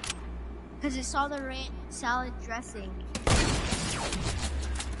 Because it saw the salad dressing.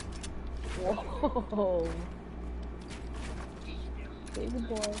 What? Oh. Baby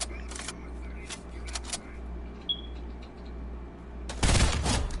boy.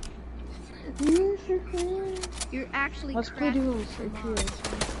 You're actually Let's play cracking duos some or trios. mods.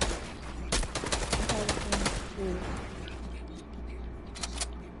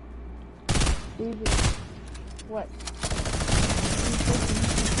 Baby. What?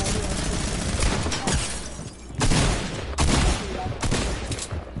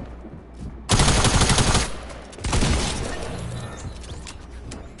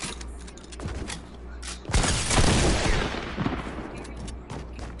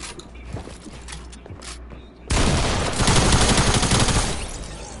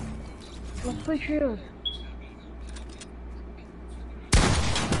 Let's play trios.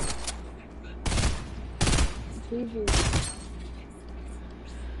 Baby.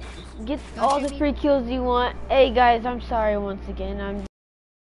 Get all the free kills you want. Hey guys, I'm sorry once again. I'm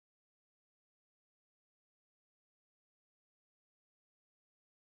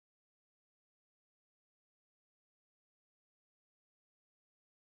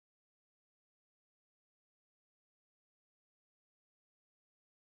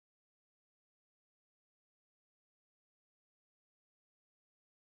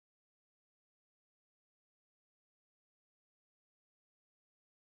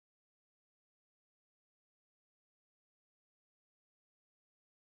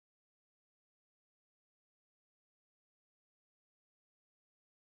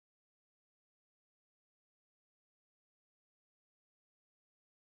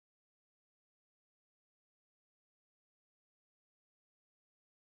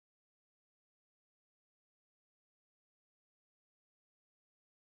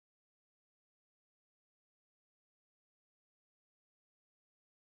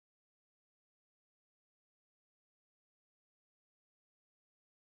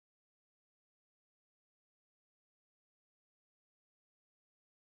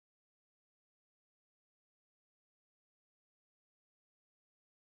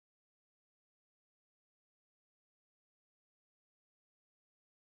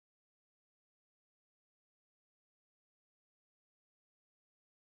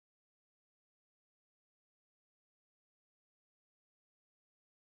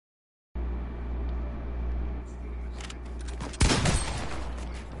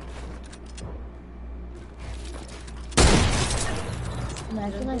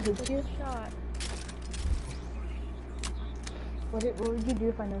Imagine I hit you. shot. What would you do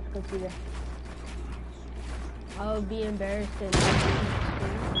if I no scoped you there? I would be embarrassed and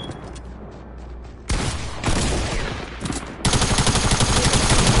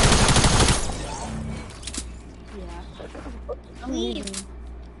yeah. Leave.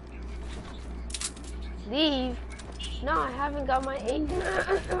 Leave? No, I haven't got my 8. I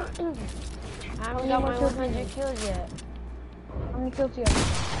haven't got my 100 kills yet. How many kills do you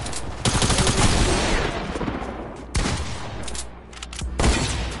have?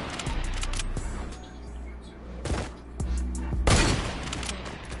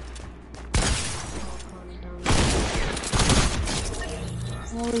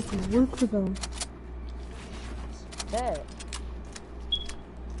 Oh, we can work for them. Bet.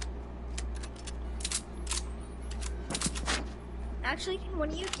 Actually, can one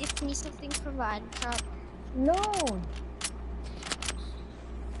of you gift me something from the item shop? No!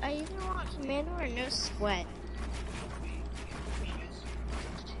 I either want commando or no sweat.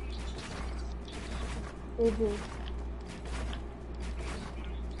 Baby.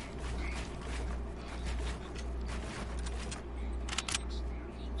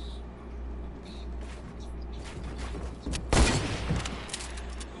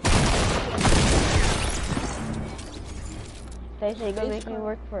 Stacey, you gonna make me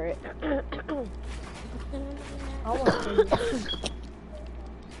work for it. I want to.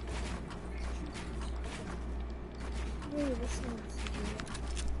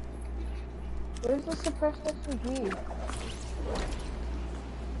 Where's the suppressed SMG?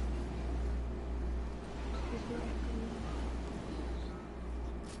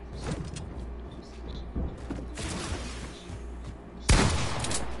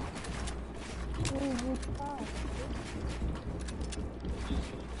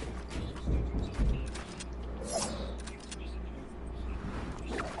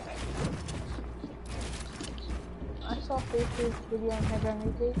 I saw Face's video on Head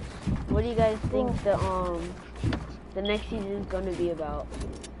Running Takes. What do you guys think the next season is gonna be about?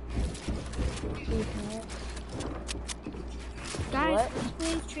 Guys, What? let's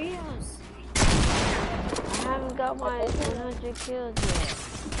play trios. I haven't got my 100 kills yet.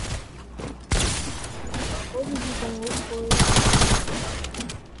 What did you go look for?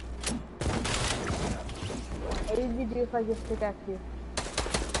 would you do if I just pickaxe you?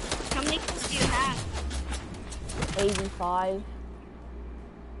 How many kills do you have? 85.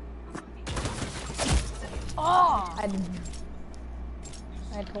 Oh!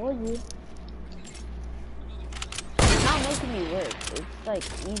 I told you. It's not making me work. It's like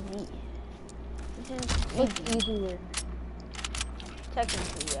easy. It's easier.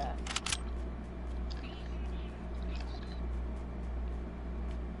 Technically, yeah.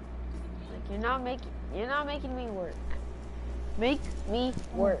 Like you're not making me work. Make me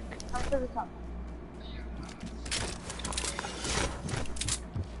work. Come to the top.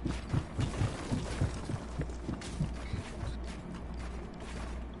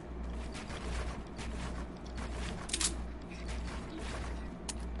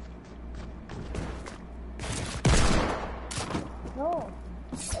 No.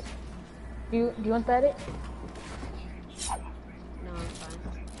 Do you want that? No, I'm fine.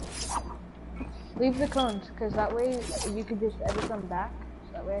 Leave the cones, because that way you could just edit them back.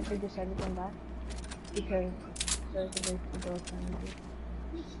 So that way I could just edit them back. Because there's a way to go through.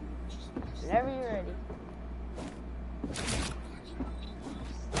 Whenever you're ready.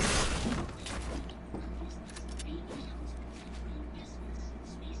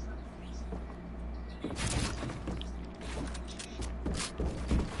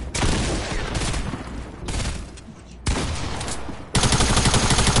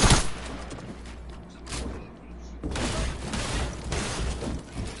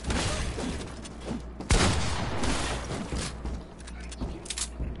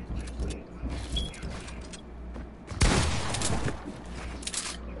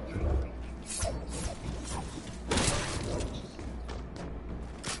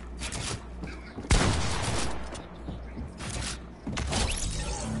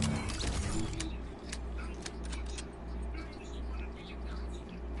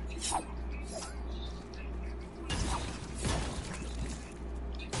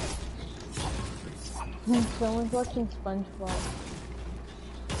 Someone's watching SpongeBob.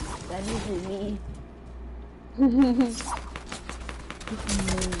 That isn't me.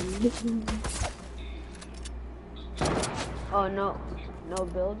 Oh no, no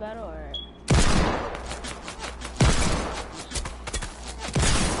build battle or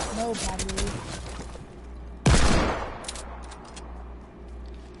No, Daddy.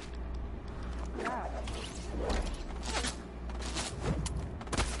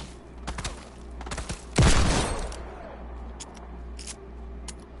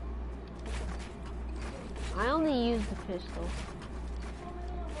 I only use the pistol.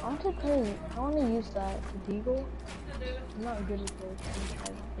 I want to use that deagle. I'm not good at this.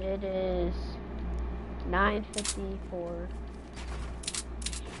 It is 9:54.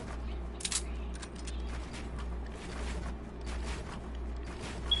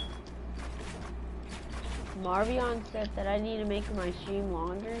 Marvion said that I need to make my stream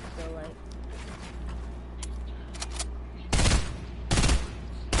longer, so like.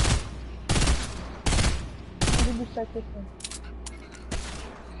 How did you start this one?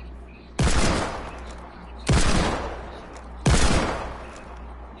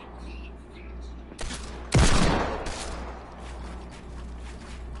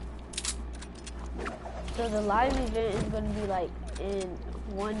 So the live event is going to be like in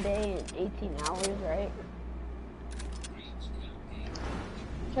 1 day and 18 hours, right?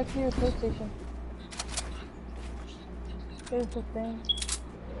 Check your PlayStation. There's the thing.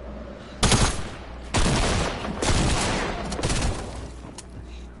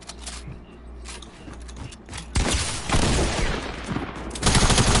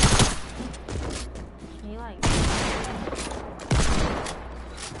 Can you like?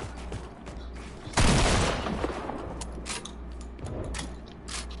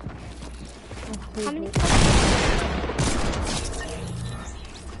 How many?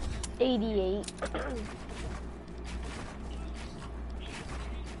 88.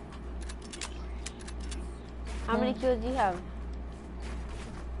 How many kills do you have?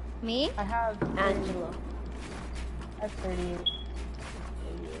 Me? I have Angela. I have 38.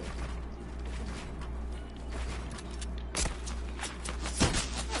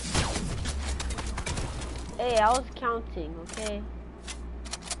 Hey, I was counting, okay?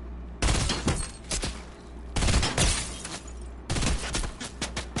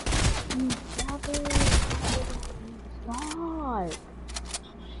 God.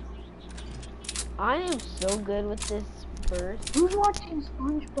 I am so good with this burst. Who's watching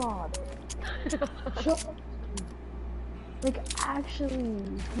SpongeBob? Shut up. Like, actually,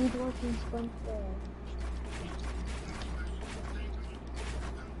 who's watching SpongeBob?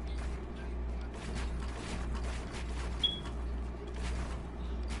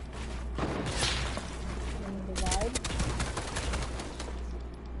 Remember that?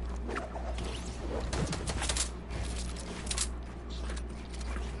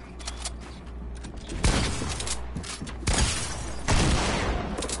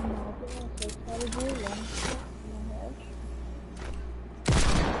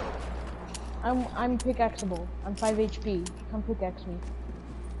 I'm pickaxeable. I'm 5 HP. Come pickaxe me.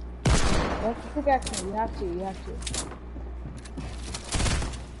 You have to pickaxe me. You have to. You have to.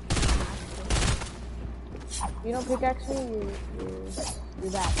 If you don't pickaxe me,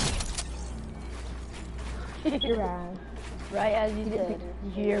 you're bad. You're bad. Right as you said,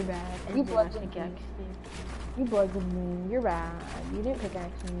 you're bad. You bludgeoned me. You bludgeoned me. You're bad. You didn't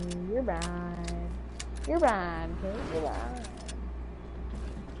pickaxe me. You're bad. You're bad. Okay? You're bad.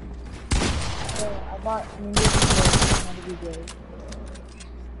 So I bought some new to be good.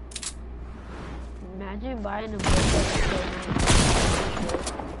 Imagine buying a book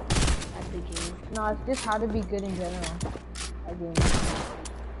at the game. No, it's just how to be good in general. Again.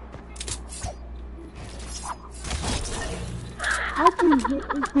 How can you hit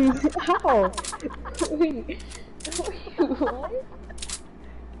this? How? Wait. What?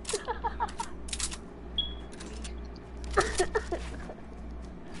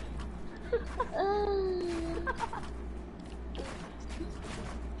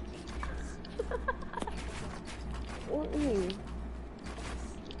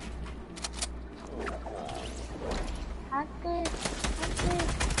 Hacker.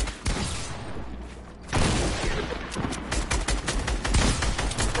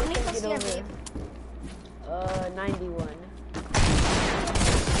 How many plus Get do you have, over. Dave? 91.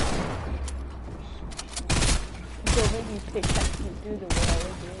 So maybe pickaxe me through the wall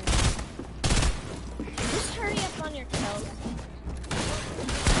again. Just hurry up on your kills.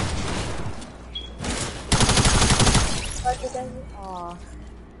 Aw.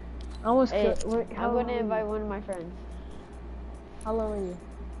 I almost Hey, killed. Wait, I'm gonna invite one of my friends. How low are you?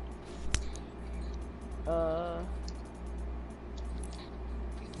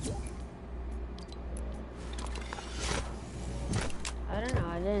 I don't know,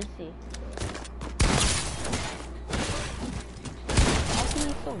 I didn't see. How can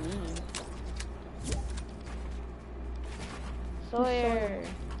you so mean? Sawyer!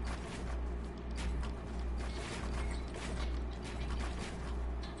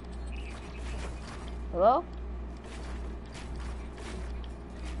 Hello?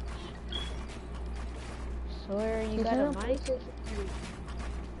 Sawyer, you got a mic?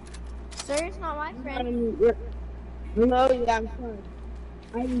 Sawyer's not my friend. No, yeah, I'm fine.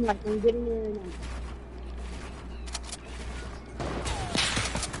 I'm getting there now.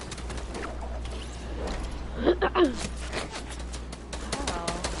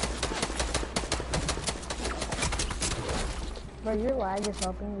 Bro, your lag is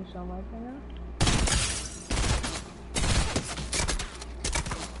helping you so much right now.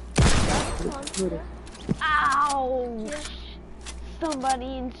 Ouch! Somebody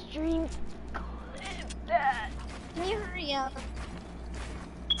in stream clip that. Can you hurry up?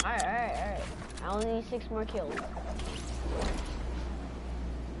 Alright. I only need 6 more kills.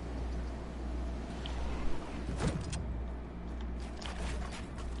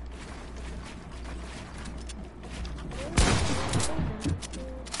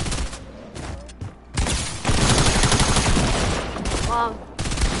 Mom.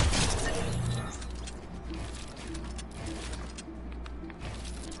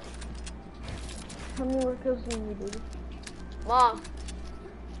 How many more kills do you need, dude? Mom.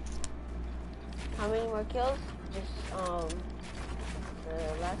 How many more kills? Just, the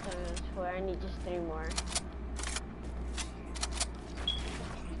last time was 4. I need just 3 more.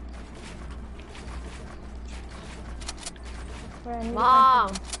 Bro, I need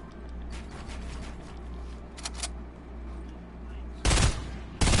Mom!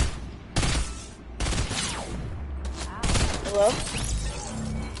 Hello?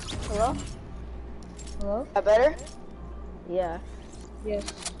 Hello? Hello? That better? Yeah, Yes.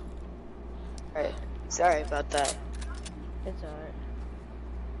 Alright. Sorry about that. it's alright.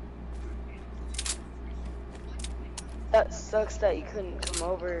 That sucks that you couldn't come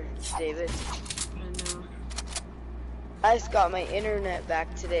over, David. I know. I just got my internet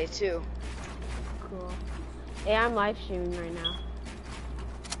back today too. Cool. Hey, I'm live streaming right now.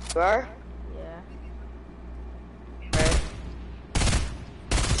 You are? Yeah. Alright.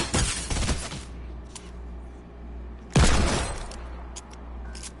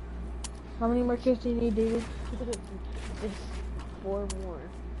 How many more kills do you need, David? Just 4 more.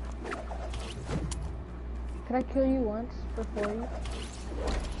 Can I kill you once before you?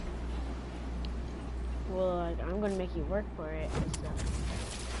 Well, like, I'm gonna make you work for it. So.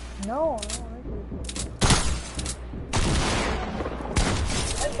 No, I don't like it.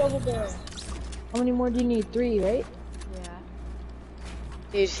 Let's go there. How many more do you need? 3, right? Yeah.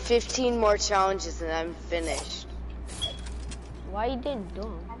 Dude, 15 more challenges and I'm finished. Why you didn't do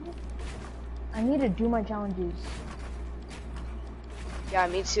them? I need to do my challenges. Yeah,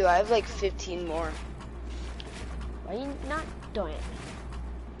 me too. I have like 15 more. Why you not doing it?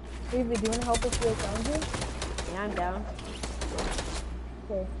 David, do you want to help us do a challenges? Yeah, I'm down.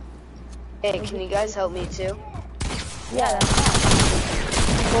 Okay. Hey, can you guys help me too? Yeah, that's fine.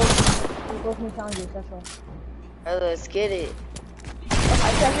 We both need challenges, that's all. Alright, let's get it.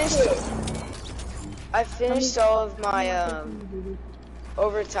 I I finished all of my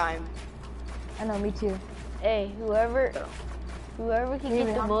overtime. I know, me too. Hey, whoever can get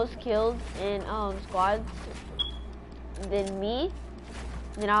David, the most kills in squads than me,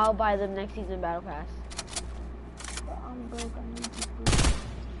 then I'll buy them next season battle pass. I'm broke, I need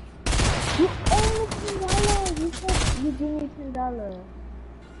you. You owe me $10. You said you give me $10.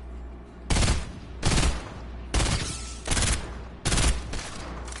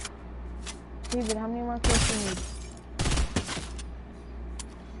 David, how many more kills do you need?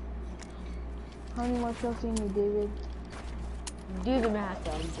 How many more kills do you need, David? Do the math,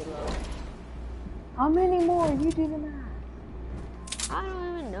 Angelo. How many more? You do the math. I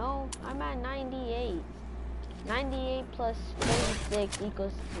don't even know. I'm at 98. 98 plus 46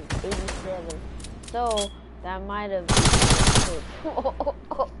 equals to 87. So that might have.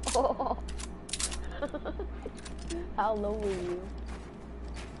 How low were you?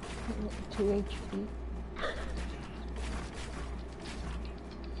 2 HP.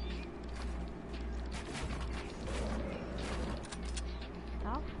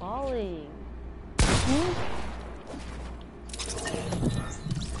 Stop falling.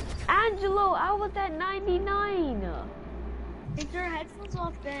 Angelo, I was at 99. Take your headphones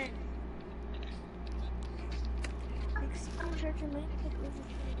off then. Exposure to make it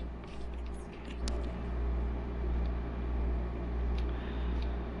irritating.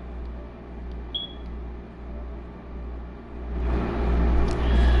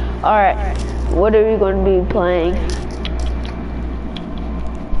 Alright, what are we going to be playing?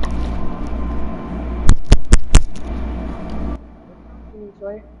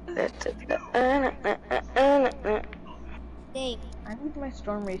 Dang. I need my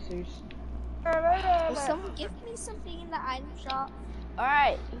storm racers. Will someone give me something in the item shop?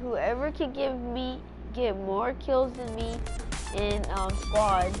 Alright, whoever can get more kills than me in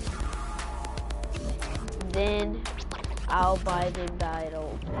squads, then I'll buy them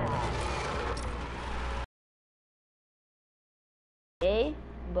battle pass. Okay,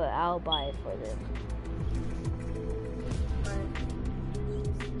 but I'll buy it for them.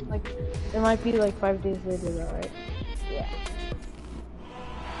 Like, it might be like 5 days later though, right? Yeah.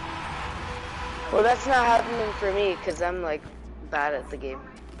 Well, that's not happening for me because I'm like bad at the game.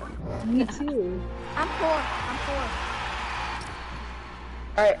 Me too. I'm poor.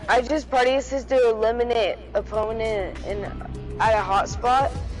 Alright, I just party assist to eliminate opponent at a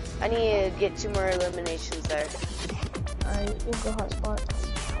hotspot. I need to get 2 more eliminations there. Alright, we'll go hotspot.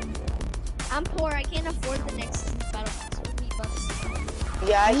 I'm poor. I can't afford the next season's battle pass for $3.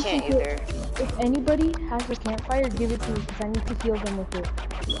 Yeah, I can't either. If anybody has a campfire, give it to me because I need to heal them with it.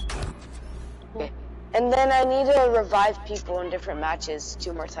 Okay. And then I need to revive people in different matches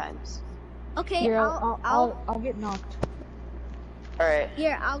 2 more times. Okay, Here, I'll get knocked. Alright.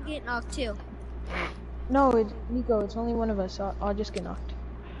 Here, I'll get knocked too. No, Nico, it's only one of us, so I'll just get knocked.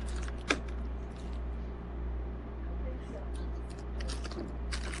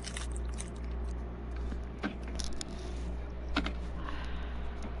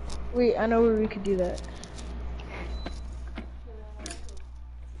 Wait, I know where we could do that.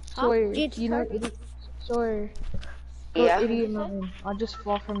 Sawyer, you know idiot. Sawyer. Go Yeah. Idiot Mountain. I'll just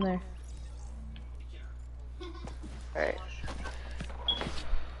fall from there. Alright.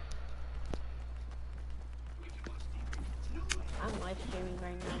 I'm live streaming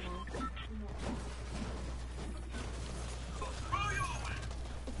right now.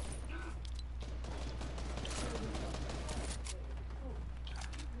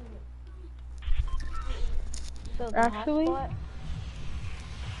 So the Actually, hotspot?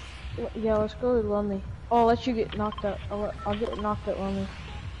 yeah, let's go with Lonely. Oh, I'll let you get knocked out. I'll get knocked out Lonely.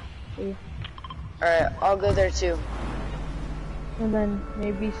 See. Alright, I'll go there too. And then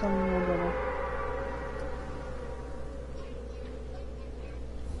maybe someone will go there.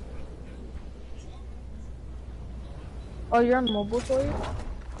 Oh, you're on mobile, Sawyer?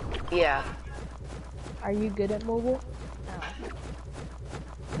 Yeah. Are you good at mobile?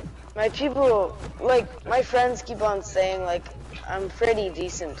 My people, like, my friends keep on saying, like, I'm a pretty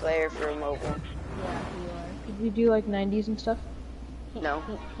decent player for a mobile. Yeah, you are. Did you do like 90s and stuff? No.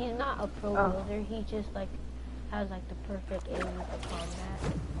 He's not a pro builder. He just like has like the perfect aim for combat.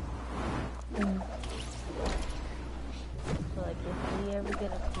 So like if we ever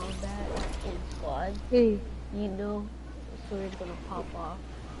get a combat in guys, Hey, you know, so it's gonna pop off.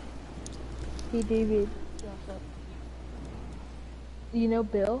 hey David. Yeah, so, Do you know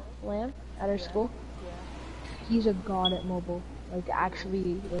Bill Lamb at our Yeah. school? yeah. He's a god at mobile. Like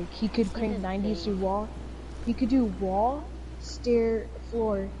actually, like he could crank 90s through insane. wall. He could do wall, stair,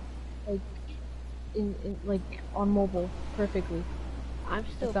 floor, like in like on mobile perfectly. I'm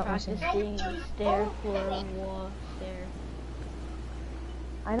still Without missing. practicing stair, floor, wall, stair.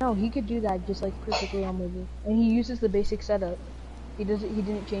 I know he could do that just like perfectly on mobile, and he uses the basic setup. He doesn't. He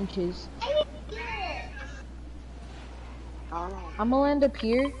didn't change his. I'm gonna land up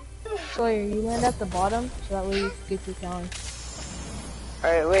here. Sawyer, you land at the bottom, so that way you can get your challenge.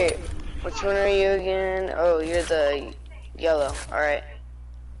 Alright, wait. Which one are you again? Oh, you're the yellow. Alright.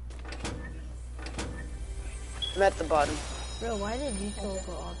 I'm at the bottom. Bro, why did Nico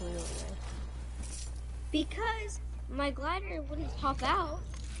go all the way over there? Because my glider wouldn't pop out.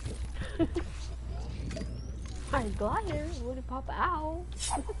 My glider would pop out.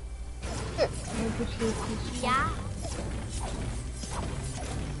 Yeah.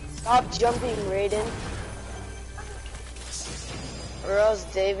 Stop jumping, Raiden. Or else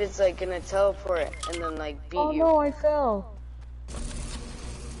David's like gonna teleport and then like beat Oh you. no, I fell.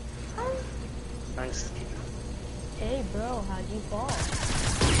 I'm just kidding. Hey, bro, how'd you fall?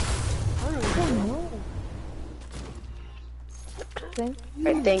 Oh no. Thank you.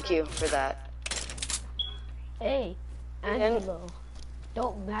 Alright, thank you for that. Hey, Angelo,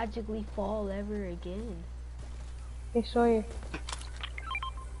 don't magically fall ever again. Hey Sawyer.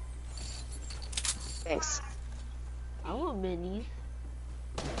 Thanks. I want minis.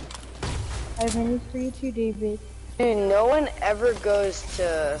 I have minis for you too, David. Dude, no one ever goes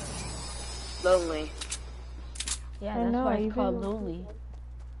to lonely. Yeah, I that's know, why it's even- called lonely.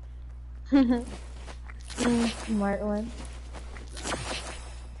 Smart one.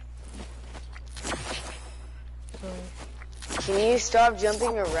 So, Can you stop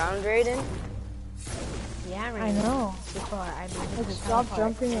jumping around, Raiden? yeah, right. I know. Before I made it Like to stop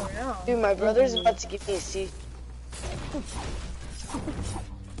teleport. jumping around. Dude, my brother's about to give me a C.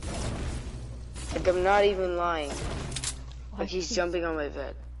 Like, I'm not even lying. Like, he's jumping on my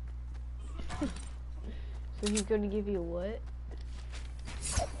bed. So he's gonna give you what?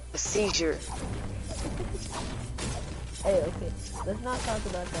 A seizure. Hey, okay, let's not talk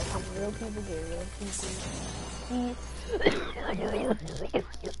about that because real people get real people.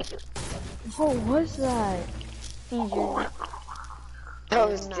 What was that? Seizure. That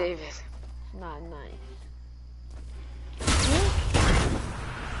was Not- David. Not nice.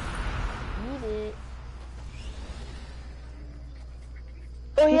 Eat it.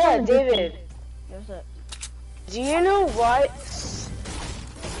 Oh yeah, David. What's up? Do you know why?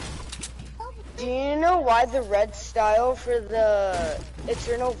 Do you know why the red style for the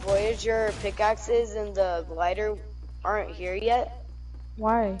Eternal Voyager pickaxes and the glider aren't here yet?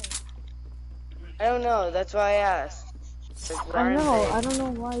 Why? I don't know. That's why I asked. Like, why I aren't know. they? I don't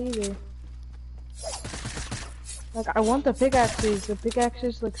know why either. Like I want the pickaxes. The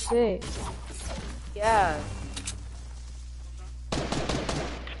pickaxes look sick. Yeah.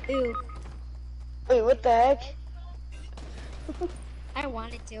 Ew. Wait, what the heck? I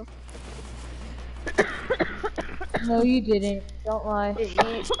wanted to. No, you didn't. Don't lie. Did he?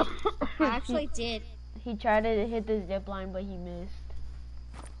 I actually did. He tried to hit the zip line, but he missed.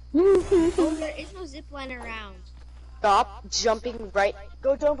 Oh, there is no zip line around. Stop jumping right.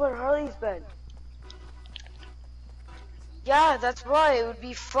 Go jump on Harley's bed. Yeah, that's why. It would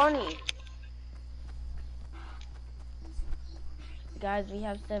be funny. Guys, we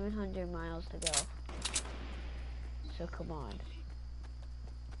have 700 miles to go. So come on.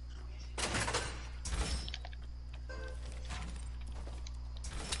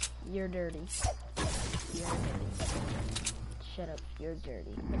 You're dirty. You're dirty. Shut up, you're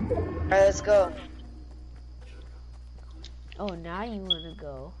dirty. Alright, let's go. Oh, now you wanna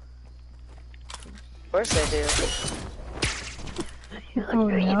go. Of course I do. Oh,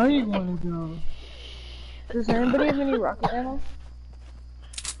 now you want to go. Does anybody have any rocket ammo?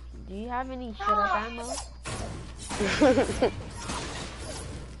 Do you have any shut up ammo?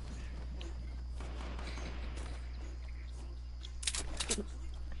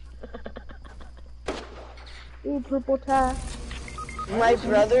 Ooh, purple tack. My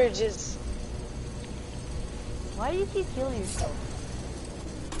brother just. Why do you keep killing yourself?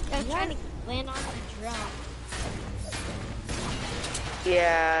 I'm trying to land on the drum.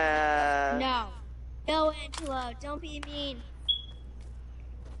 Yeah. No. No, Angelo, don't be mean.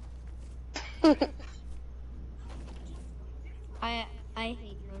 I hate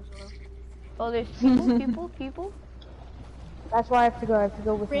you, Angelo. Oh, there's people. That's why I have to go. I have to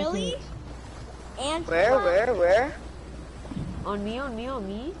go with my Really? teammates. Angela. Where? On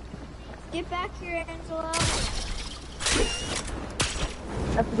me. Get back here, Angela.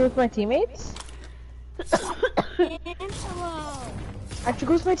 I have to go with my teammates? Angela. I have to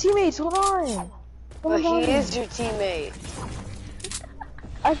go with my teammates, hold on! But Hold he on. is your teammate.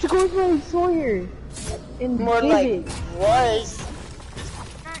 I have to go with my Sawyer. And More David. like was.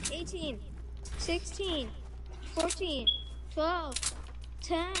 18, 16, 14, 12,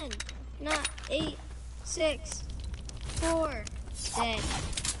 10, 9, 8, 6, 4, dead.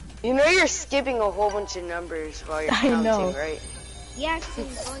 You know you're skipping a whole bunch of numbers while you're I counting, know. right? Yeah,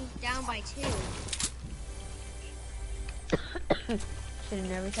 because I'm going down by 2. Should've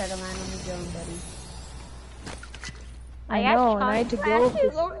never tried to land on the drone, buddy. I know, and I had to go with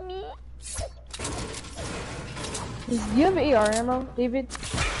this. on me. Do you have AR ammo, David?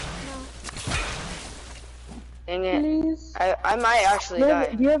 Dang it. Please? I might actually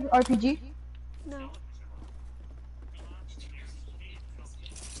die. Do you have RPG? No.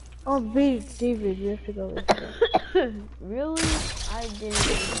 Oh, wait, David, you have to go with it. Really? I didn't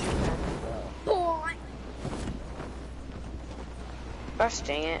think that well. Gosh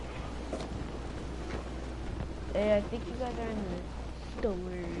dang it. Hey, I think you guys are in the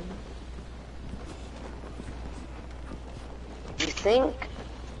storm. You think?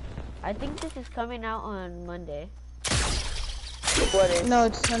 I think this is coming out on Monday. What is? No,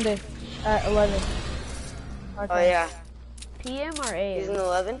 it's Sunday at 11. Oh yeah. PM or He's in AM?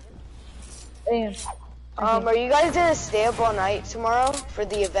 11. AM. Are you guys gonna stay up all night tomorrow for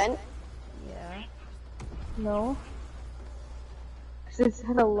the event? Yeah. No. 'Cause it's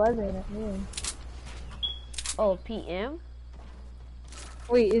at 11 at noon. Oh, PM?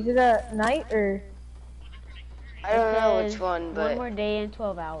 Wait, is it at night or? I don't know says which one, One but more day and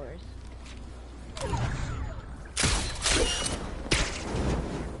 12 hours.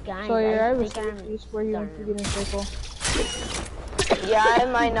 Guys, Sawyer, I have a think I'm place where you want to get in circle. yeah, I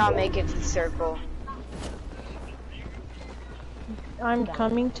might not make it to the circle. I'm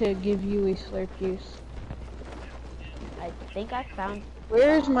coming to give you a slurp juice. I think I found.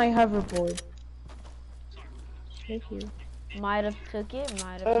 Where's my hoverboard? Right here. Might have took it.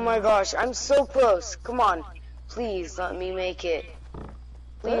 Might have. Oh my gosh, I'm so close. Come on. Please let me make it.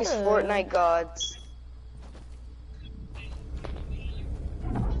 Please, Fortnite gods.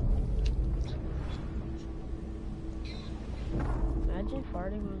 Imagine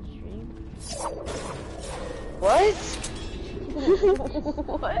farting on stream. What?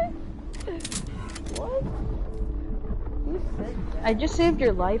 What? What? Who said that? I just saved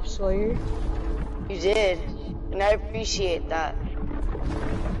your life, Sawyer. You did. And I appreciate that.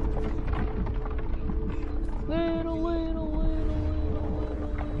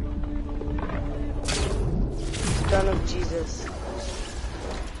 Son of Jesus.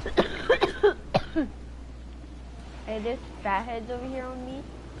 Hey, there's fatheads over here on me.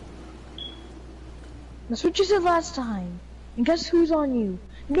 That's what you said last time. And guess who's on you?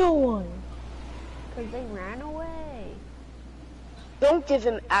 No one. Cause they ran away. Don't give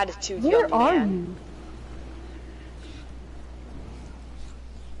him attitude, Where young are man. you?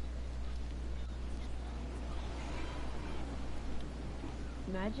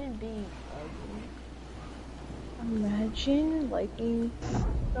 Imagine being ugly. Imagine liking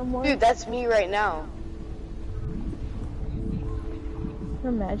someone. Dude, that's me right now.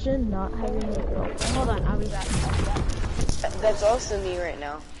 Imagine not having a girlfriend. Hold on, I'll be back. That's also me right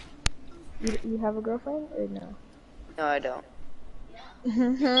now. You have a girlfriend or no? No, I don't.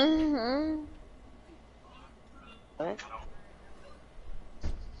 What?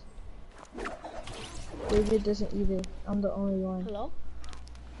 David doesn't either. I'm the only one Hello?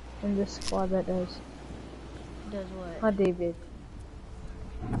 in this squad that does. Does what? Not David.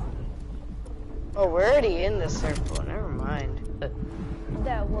 Oh, we're already in the circle. Never mind.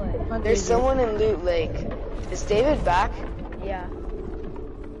 That what? Not There's David. someone in Loot Lake. Is David back? Yeah.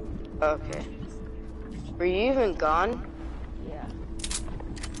 Okay. Were you even gone? Yeah.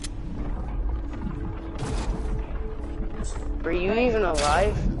 Were you even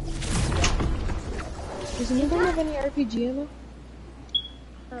alive? Does anybody have any RPG ammo?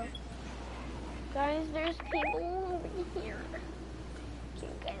 Guys, there's people over here. Can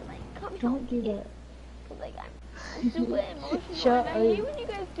you guys like come help Don't do me? that. Cause like I'm super emotional. Shut and I hate when you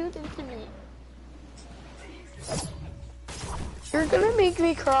guys do this to me. You're gonna make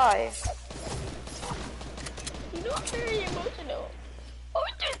me cry. You know I'm very emotional. Why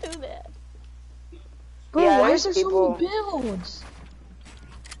would you do that? Bro, Yeah, why there's is there people. so many builds?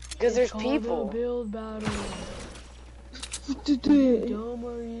 Because there's people. Build battle. Wait, Dumb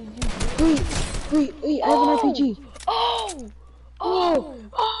or is wait, I have an RPG. Oh!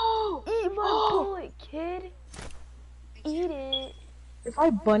 Oh! Eat my bullet! Eat it. If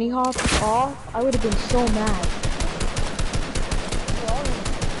I bunny hopped off, I would have been so mad.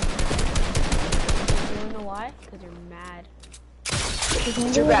 You wanna know why? Because you're mad.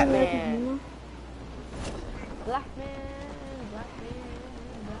 You're Batman. Black man, black man,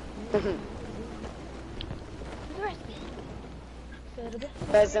 black man. To the rescue.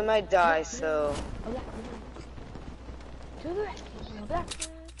 Guys, I might die, so. A black man. To the rescue. A black man.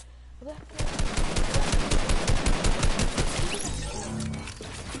 A black man.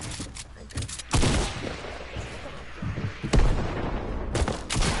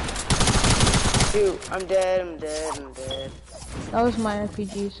 Dude, I'm dead, I'm dead, I'm dead. That was my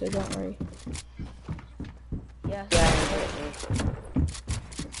RPG, so don't worry. Yeah. Yeah,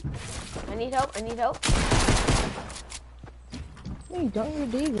 I need help. I need help. No, you don't. You're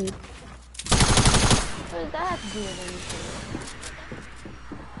David. What does that have to do with anything?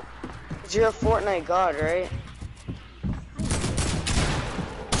 you're a Fortnite god, right?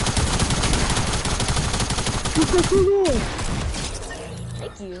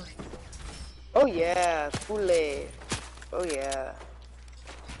 Thank you. Oh yeah, Kool-Aid. Oh yeah.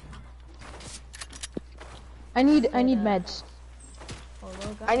 I need meds.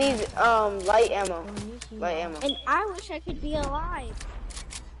 I need light ammo. Light ammo. And I wish I could be alive.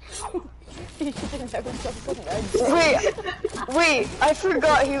 Wait, I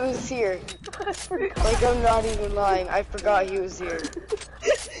forgot he was here. Like, I'm not even lying, I forgot he was here.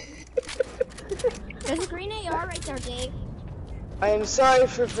 There's a green AR right there, Dave. I am sorry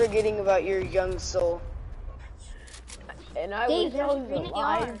for forgetting about your young soul. And I Dave, wish I there's a was green AR.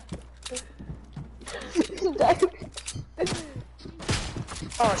 alive.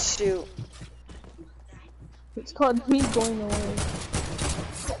 Oh shoot. It's called me going away.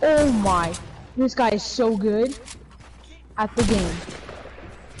 Oh my. This guy is so good at the game.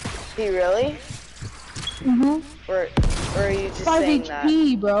 He really? Mm-hmm. Or are you just 5 saying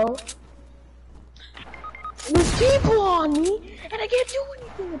HP, bro. There's people on me, and I can't do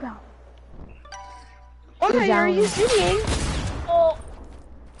anything about it. Why are you singing? Oh,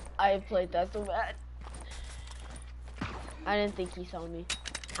 I played that so bad. I didn't think he saw me.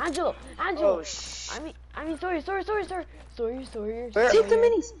 Angelo. Oh I mean, Sawyer. Where? Take the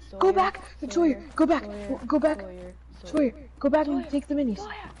minis. Go back. Sawyer, go back. Go back. Sawyer, go back and take the minis.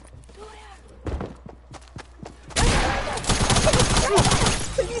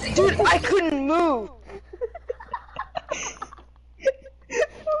 Dude, I couldn't move.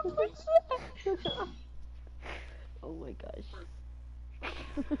 Oh my gosh.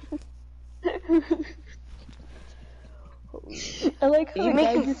 I like how Are you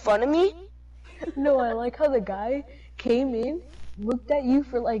making fun of me? No, I like how the guy came in, looked at you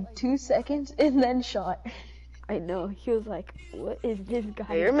for like 2 seconds, and then shot. I know. He was like, "What is this guy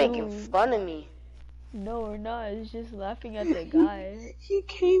Hey, you're making doing?" fun of me. No, we're not. It's just laughing at the guy. He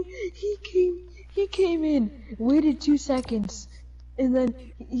came in, waited 2 seconds, and then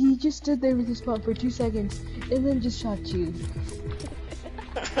he just stood there with his spawn for 2 seconds, and then just shot you.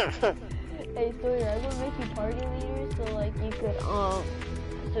 Hey, Sawyer, I'm gonna make you party leader so like you could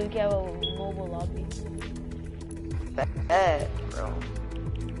so you can have a mobile lobby. Bad, bro.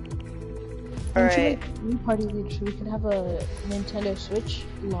 We should Alright. make new party league so we can have a Nintendo Switch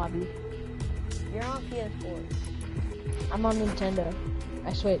lobby. You're on PS4. I'm on Nintendo.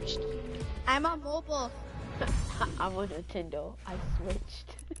 I switched. I'm on mobile. I'm on Nintendo. I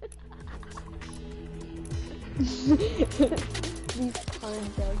switched. These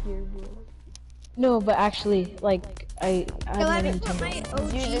puns out here, bro. No, but actually, like, I So I have a haven't put my Nintendo. You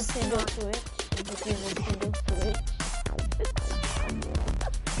OG Nintendo skin on. Switch? Is it your Nintendo Switch?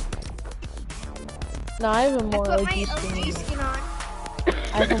 No, I have a I more put OG my skin. OG skin on. I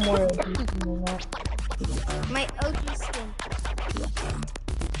have a more OG skin than that. My OG skin.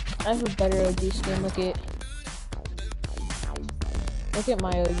 I have a better OG skin. Look at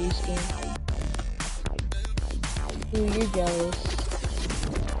my OG skin. Ooh, you're jealous.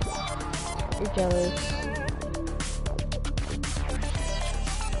 You're jealous.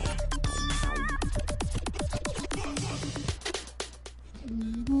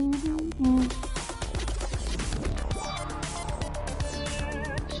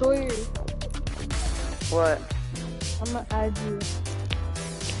 Sawyer, What? I'm gonna add you.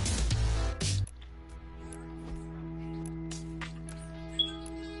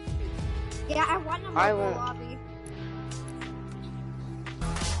 Yeah, I want a I mobile won't. lobby.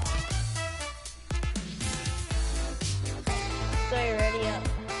 Sawyer, ready up.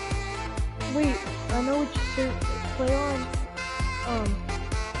 Wait, I know what you said. Play on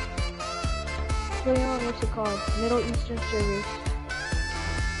what's it called? Middle Eastern servers.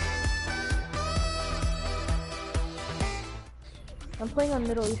 I'm playing on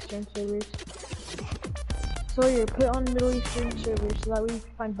Middle Eastern servers. Sawyer, put on Middle Eastern servers so that way you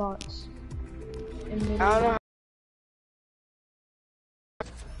can find bots. In Middle I don't know.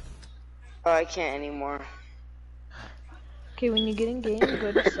 East. Oh, I can't anymore. Okay, when you get in game,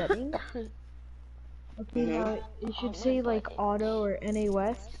 go to settings. Okay, now it should say like auto or NA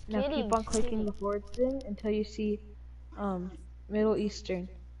West. Now keep on clicking the forward thing until you see Middle Eastern.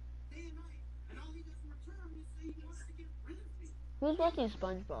 Who's watching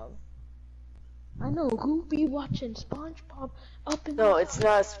SpongeBob? I know, who be watching SpongeBob up in No, it's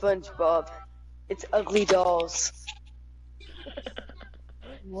not SpongeBob. It's Ugly Dolls.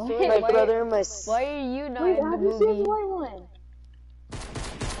 What? My brother and my Why are you not Wait, in the have you seen the movie? white one?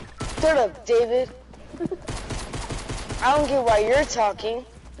 Shut up, David. I don't get why you're talking.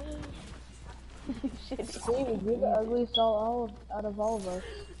 David, you're the ugliest out of all of us.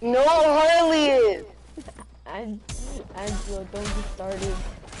 No, Harley is. And Angelo, don't get started.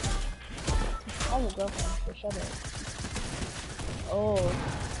 I'm a girlfriend, so shut up. Oh,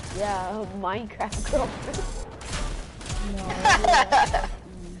 yeah, Minecraft girlfriend. No,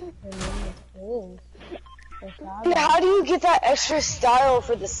 her name is Liz. How do you get that extra style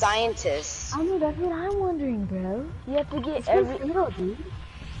for the scientists? I know, that's what I'm wondering, bro. You have to get It's every fatal, dude.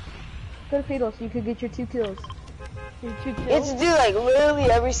 Go to fatal so you could get your 2 kills. your 2 kills. It's to do like literally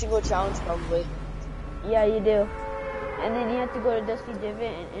every single challenge probably. Yeah, you do. And then you have to go to Dusty Divot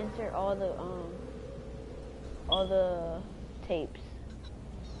and enter all the tapes.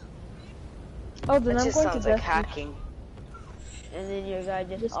 Oh, then That I'm just going to sounds like Dusty. hacking. And then your guy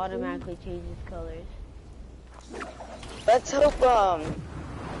just Just automatically changes colors. Let's hope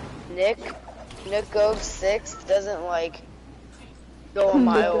Nick 06 doesn't like go a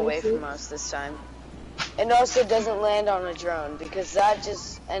mile away from us this time. And also doesn't land on a drone because that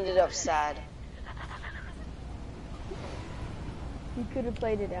just ended up sad. You could have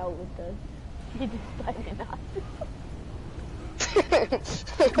played it out with us. You decided not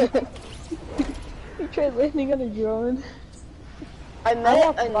to. You tried landing on a drone. I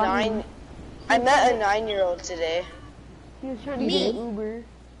met a 9-year-old today. He was trying to get an Uber.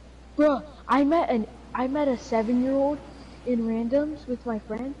 Bro, I met a 7-year-old in randoms with my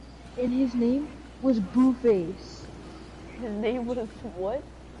friend, and his name was Blueface. His name was what?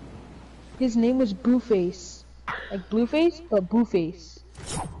 His name was Blueface. Like Blueface, but Blueface.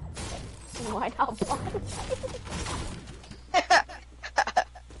 Why not black?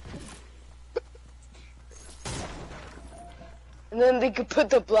 And then they could put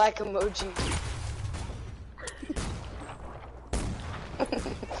the black emoji.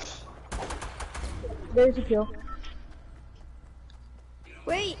 There's a kill.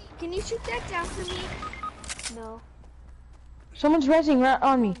 Wait, can you shoot that down for me? No. Someone's rezzing right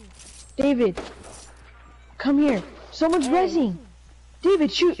on me. David, come here. Someone's rezzing.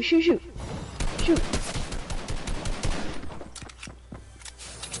 David, shoot, shoot, shoot. Shoot.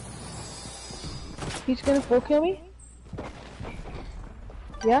 He's gonna full kill me?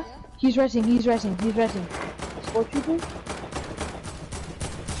 Yeah? He's rezzing, he's rezzing, he's rezzing. Sport trooper?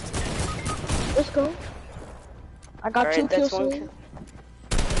 Let's go. I got Alright, 2 that's kills. one soon.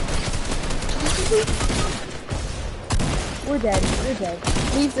 kill. We're dead, we're dead.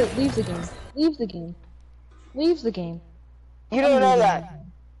 Leave the game. Leave the game. Leave the game. You don't know that.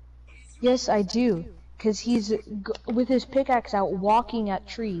 Yes, I do. Cause he's with his pickaxe out walking at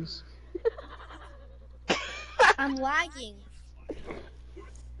trees. I'm lagging.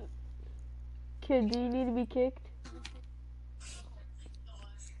 Kid, do you need to be kicked?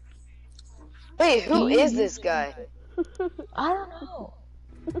 Wait, who is this guy? I don't know.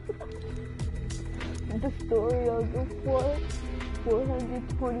 The story of the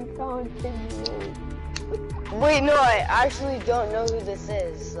 420-pound 10-year-old. Wait, no, I actually don't know who this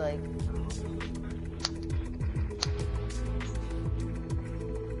is. Like,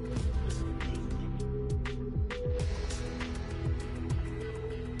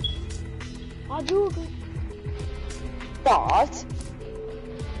 what?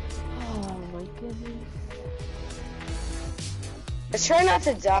 Oh my goodness. Let's try not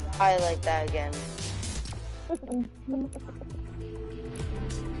to die like that again.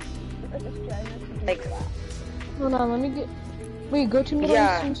 Like, Hold on, let me get. Wait, go to Middle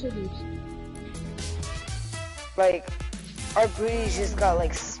Yeah. Eastern cities. like, our booties just got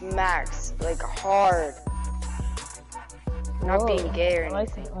like smacked, like hard. Not being gay or I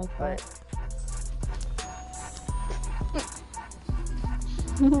like anything, it like but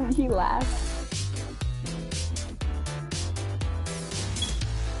He laughed.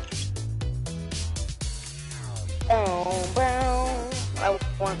 I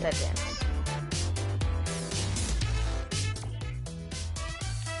want that dance.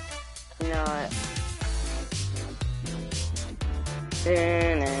 No.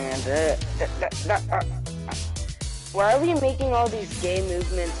 Why are we making all these gay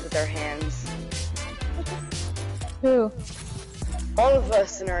movements with our hands? Who? All of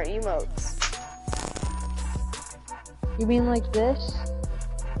us in our emotes. You mean like this?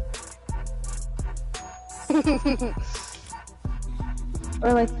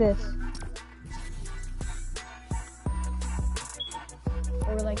 Or like this?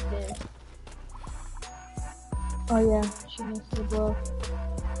 Or like this. Oh yeah, she needs to blow.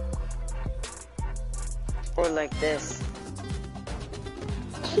 Or like this.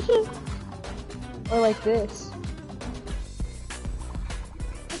 Or like this.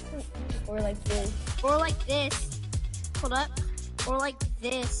 Or like this. Or like this. Hold up. Or like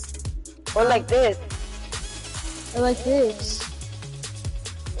this. Or like this. Or like this.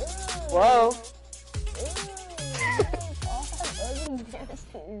 Whoa.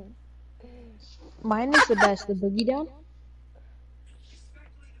 Mine is the best, the boogie down.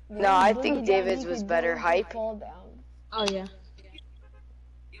 No, I think David's was better hype. Fall down. Oh yeah.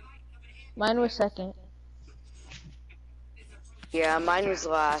 Mine was second. Yeah, mine was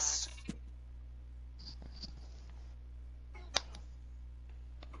last.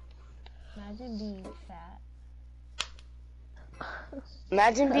 Imagine being fat.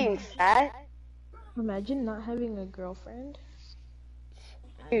 Imagine being fat. Imagine not having a girlfriend.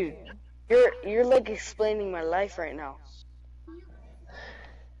 Dude, you're like explaining my life right now.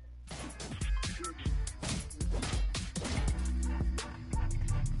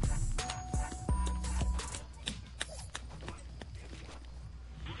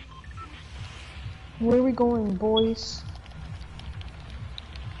 Where are we going, boys?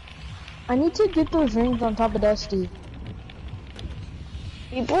 I need to get those rings on top of Dusty.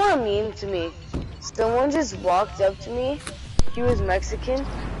 People are mean to me. Someone just walked up to me. He was Mexican,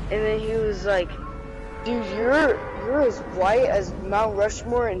 and then he was like, "Dude, you're as white as Mount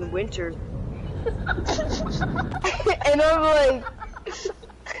Rushmore in winter." And I'm like,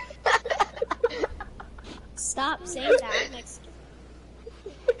 Stop saying that. Next.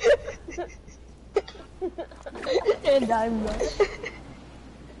 And I'm not.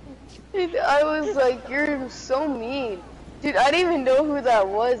 and I was like, "You're so mean." Dude, I didn't even know who that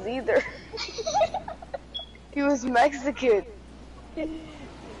was either. He was Mexican.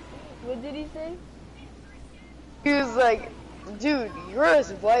 What did he say? He was like, "Dude, you're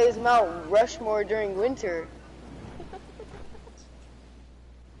as white as Mount Rushmore during winter."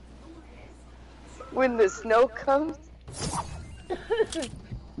 When the snow comes.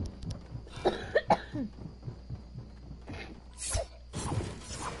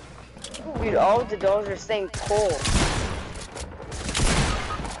 Dude, all of the dolls are saying pull.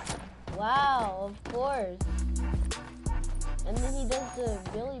 Wow, of course. And then he does the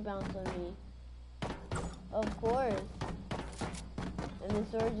Billy bounce on me. Of course. And the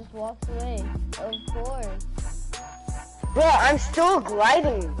sword just walks away. Of course. Bro, I'm still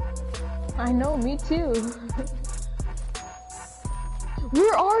gliding. I know, me too.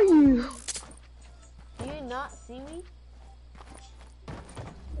 Where are you? Do you not see me?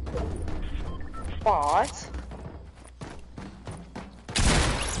 What?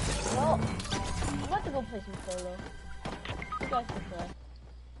 Well, I'm about to go play some solo. You guys can play.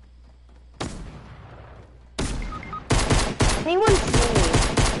 Anyone see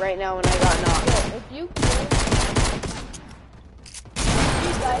me right now when I got knocked? So, if you kill...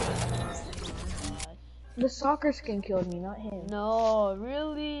 You guys... The soccer skin killed me, not him. No,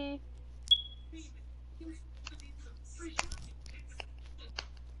 really?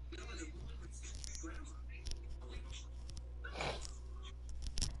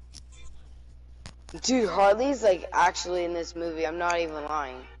 Dude, Harley's like actually in this movie. I'm not even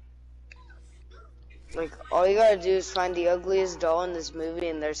lying. Like, all you gotta do is find the ugliest doll in this movie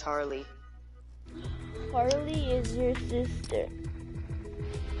and there's Harley. Harley is your sister.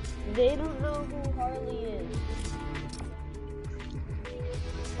 They don't know who Harley is.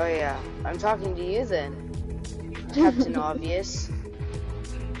 Oh yeah, I'm talking to you then. Captain Obvious.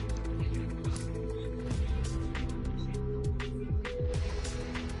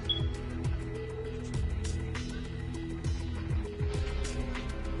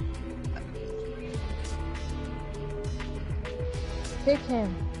 Kick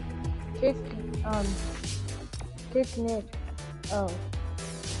him. Kick Nick. Oh.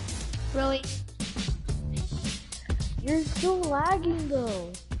 Really? You're still lagging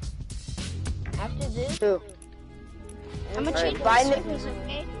though. After this, Who? I'm gonna Alright, change bye, my Nick. servers,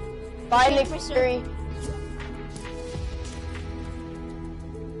 okay? Bye, Change Nick my server. Fury.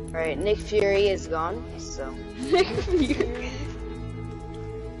 Alright, Nick Fury is gone, so. Nick Fury.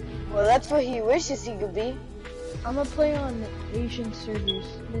 Well, that's what he wishes he could be. I'm gonna play on Asian servers.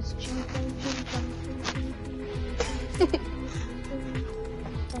 Miss Ching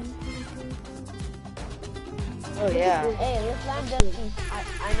Oh yeah. Hey, let's land Dusty.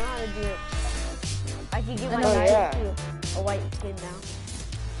 I know how to do it. I can give my Oh, guy yeah. a white skin now.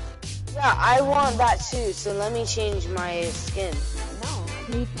 Yeah, I want that too, so let me change my skin. No.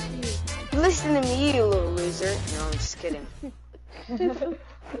 Me too. Listen to me, you little loser. No, I'm just kidding.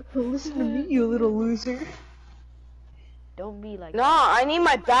 Listen to me, you little loser. Don't be like No, I need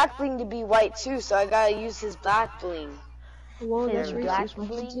my back bling to be white too, so I gotta use his black bling. Whoa, His that's black racist. Why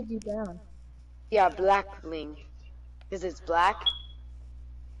bling? can't it be brown? Yeah, black bling. Because it's black.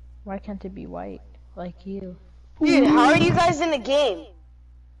 Why can't it be white? Like you. Dude, how are you guys in the game?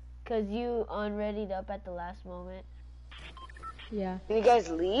 Cause you unreadied up at the last moment. Yeah. Can you guys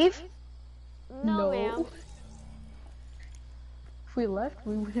leave? No, No. ma'am. If we left,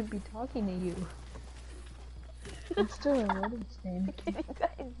 we wouldn't be talking to you. I'm still in wedding stand. Can you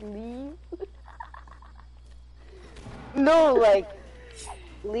guys leave? No, like,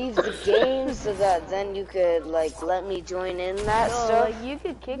 leave the game so that then you could, like, let me join in that No, stuff. like you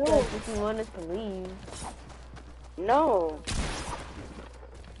could kick us if you want us to leave. No.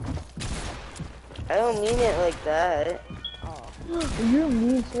 I don't mean it like that. You're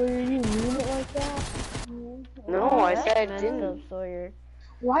mean, Sawyer. You mean it like that? No, I That's said I messed didn't. up, Sawyer.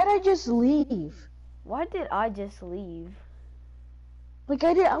 Why'd I just leave? Why did I just leave? Like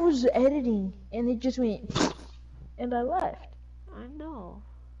I was editing, and it just went, and I left. I know.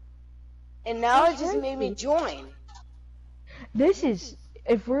 And now it That's just made me crazy. join. This is,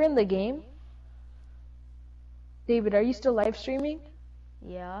 if we're in the game. David, are you still live streaming?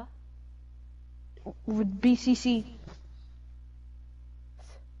 Yeah. With BCC.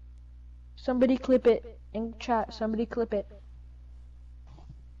 Somebody clip it in chat. Somebody clip it.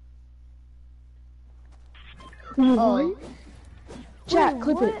 What? Chat, Wait,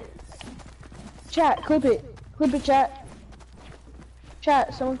 clip what? it. Chat, clip it. Clip it, chat.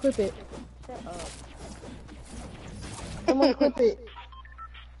 Chat, someone clip it. Shut up. Someone clip it.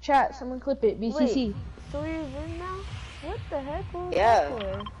 Chat, someone clip it. BCC. Wait, Sawyer's in now? What the heck was Yeah. that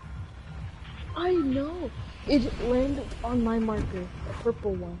for? I know. It landed on my marker, a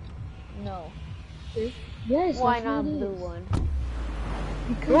purple one. No. Yes. Why that's not what it blue is. one?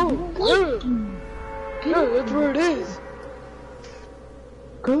 Because you don't like me. Yeah, that's where it is.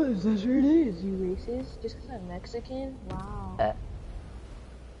 Cause that's where it is, you racist. Just cause I'm Mexican? Wow.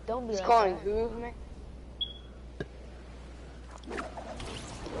 Don't be It's like calling that. who? man?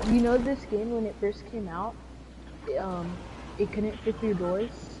 You know this game when it first came out, it couldn't fit through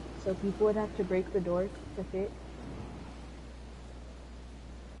doors, so people would have to break the door to fit.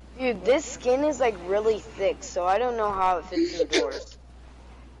 Dude, this skin is like really thick, so I don't know how it fits through doors.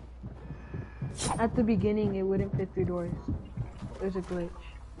 At the beginning, it wouldn't fit through doors. There's a glitch.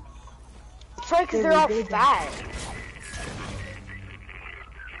 It's probably because they're all fat.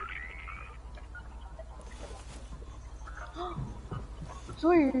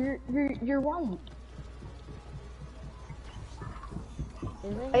 Sawyer, you're white.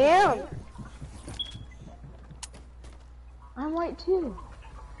 Isn't I he? am. I'm white too.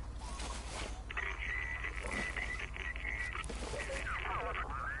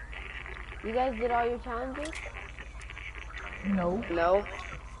 You guys did all your challenges? No. No.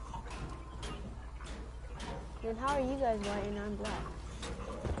 Then how are you guys white and I'm black?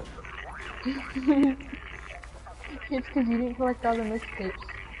 It's because you didn't collect all the mixtapes.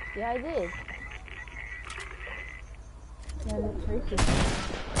 Yeah, I did. Yeah, that's racist.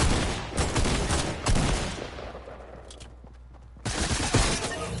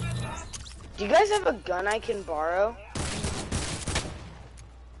 Do you guys have a gun I can borrow?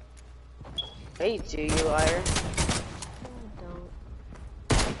 Hey, do you liar? I don't.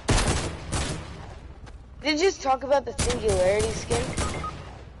 Did you just talk about the singularity skin?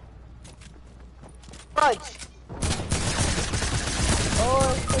 Fudge.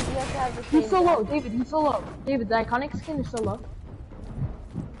 Oh, it's 'cause you have to have the same He's so low, gun. David, he's so low. David, the iconic skin is so low.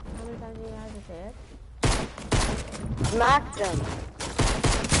 How many times do you have to say it? Smack them.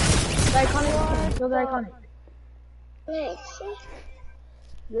 The iconic skin, kill the iconic. Thanks.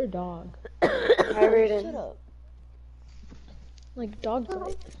 You're a dog. Hi, Raiden. Shut up. Like dog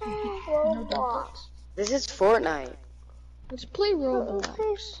fight. No dogs. This is Fortnite. Let's play Roblox.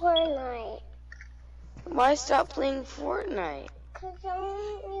 Play Fortnite. Why stop playing Fortnite? Cause I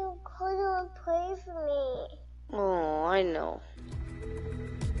want you to play for me. Oh, I know.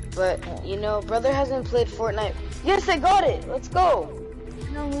 But, you know, brother hasn't played Fortnite. Yes, I got it! Let's go!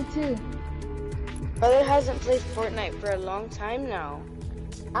 No, me too. Brother hasn't played Fortnite for a long time now.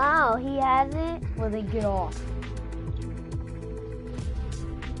 Oh, he has it? Well, then get off.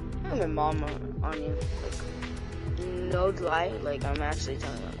 I'm my mom on you. Like, no lie, like I'm actually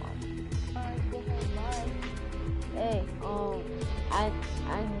telling my mom. Alright, go ahead, bye. Hey, I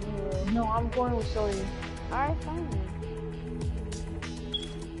knew. No, I'm going with Sawyer. Alright, fine.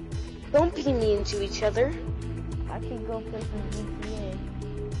 Don't be mean to each other. I can go play some GTA.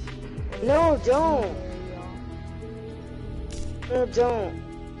 No, don't. No, don't.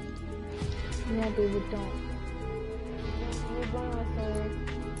 Yeah, baby, don't. We're going with her.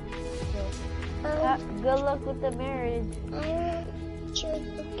 Good luck with the marriage. I want you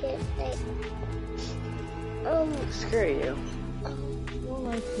to get Screw you. No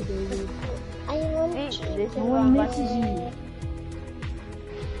like you, baby. I want See, you. this is No what one I'm about misses to you.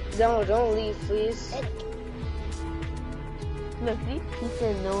 No, don't leave, please. Look, see? He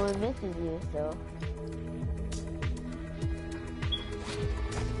said no one misses you, so.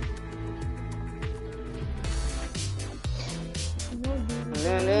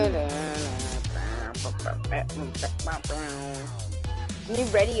 Can you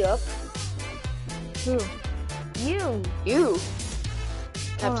ready up? Who? You! You.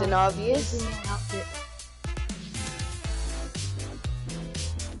 Captain Obvious. This is my outfit.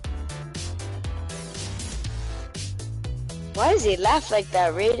 Why does he laugh like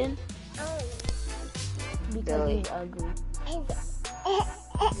that, Raiden? Because Billy. he's ugly.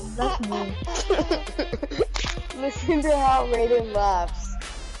 That's me. Listen to how Raiden laughs.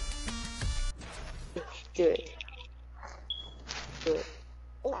 Do it. Do it.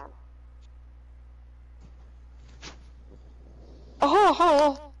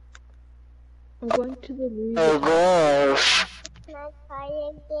 Oh. I'm going to the Louis Oh Vuitton. gosh. Not fight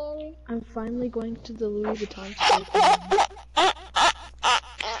again. I'm finally going to the Louis Vuitton store.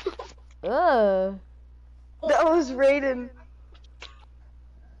 Ugh. That was Raiden.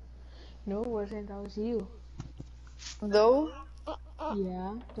 No, it wasn't. That was you. No?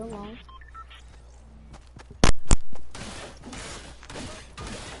 Yeah, don't lie.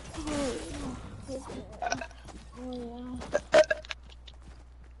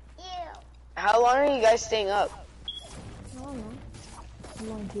 How long are you guys staying up? I don't know. How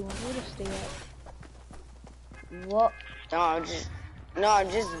long do you want me to stay up? What? No, I'm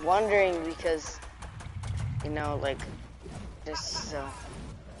just wondering because, you know, like, just so,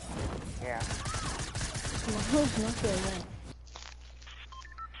 yeah. Tomorrow's not there yet.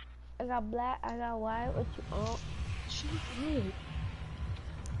 I got black, I got white, what you want?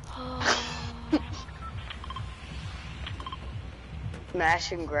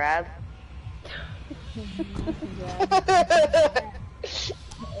 Smash and grab.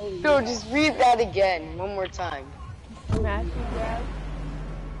 No, just read that again, one more time. Smash and grab?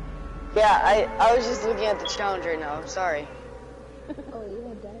 Yeah, I was just looking at the challenge right now, I'm sorry. Oh,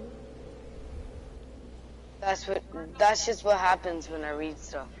 yeah, Daddy. That's just what happens when I read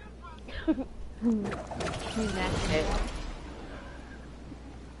stuff. Okay.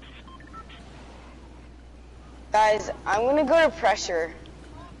 Guys, I'm gonna go to pressure.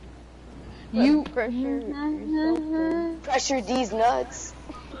 You Pressure yourself. Pressure these nuts.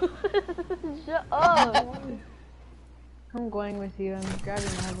 Shut up. I'm going with you. I'm grabbing the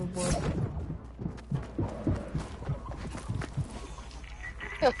hoverboard.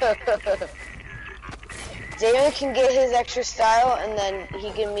 Dana can get his extra style and then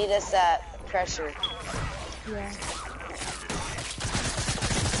he can meet us at pressure. Yeah.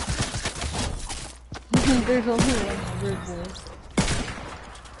 There's only one hoverboard.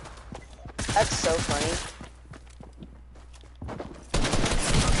 That's so funny.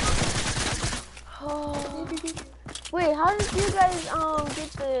 Wait, how did you guys get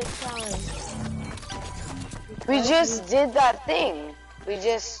the challenge? We just did that thing. We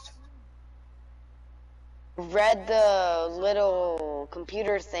just read the little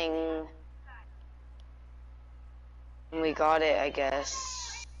computer thing and we got it, I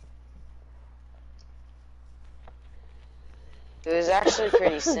guess. It was actually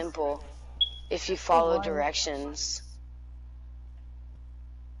pretty simple if you follow directions.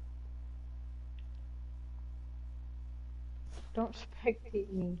 Don't spectate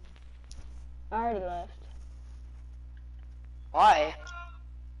me. I already left. Why?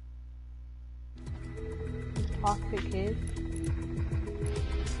 Toxic kid.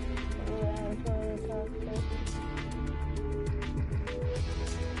 Yeah, I'm totally toxic.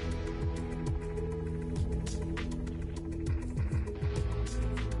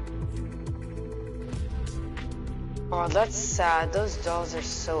 Oh, that's sad. Those dolls are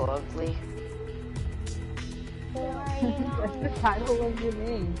so ugly. That's the title of your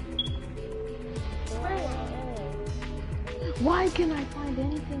name. Why can I find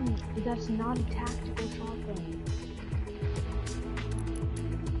anything that's not a tactical shotgun?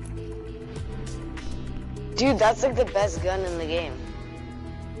 Dude, that's like the best gun in the game.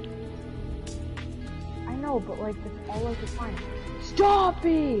 I know, but like that's all I could find. Stop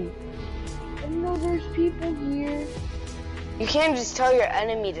it! I know there's people here. You can't just tell your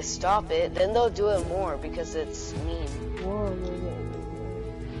enemy to stop it, then they'll do it more because it's mean. Whoa, whoa, whoa,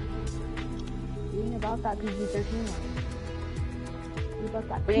 whoa. You ain't about that PG-13 one. You about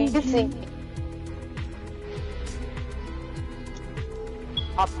that What do you think?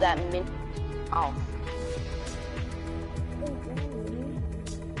 Pop that min off.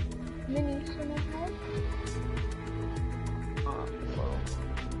 Mini summer house? Well.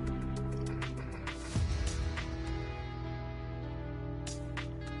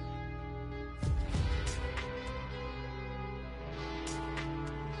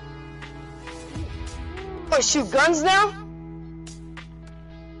 Oh, shoot guns now?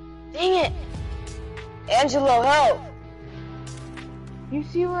 Dang it! Angelo, help! You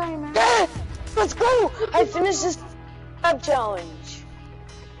see where I'm at? Yeah! Let's go! I finished this challenge.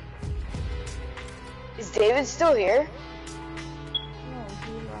 Is David still here? No,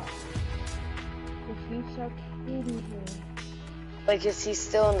 he left. Cause he sucked kitty here. Like, is he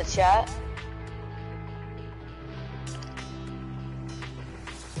still in the chat?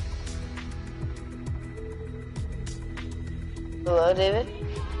 Hello, David?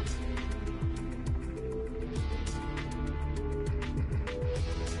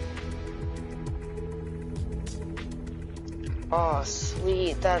 Oh,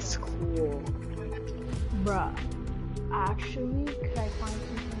 sweet, that's cool. Bruh. Actually, could I find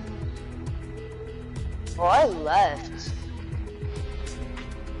something else? Oh, I left.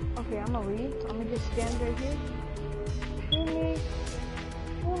 Okay, I'm gonna leave. I'm gonna just stand right here. Shoot me.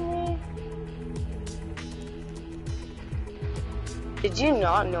 Shoot me. Did you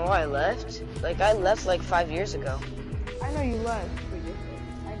not know I left? Like, I left like 5 years ago. I know you left, but you're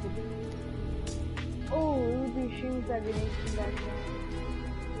I didn't. Oh, it would be a shame if that grenade came back down.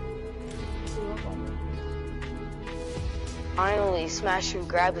 Blew up on me. Finally, smash and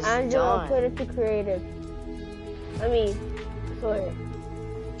grab is Angelo, done. put it to creative. I mean, Sawyer.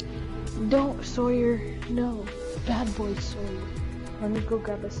 Don't, Sawyer. No. Bad boy Sawyer. Let me go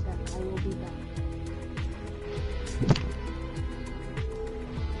grab a snack. I will be back.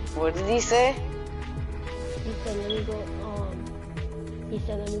 What did he say? He said, let me go, he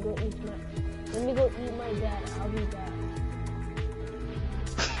said, let me go eat my dad. I'll be back.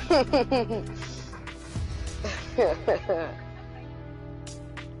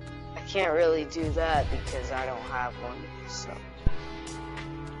 I can't really do that because I don't have one, so.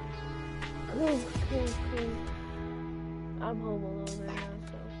 Cool. I'm home alone right now,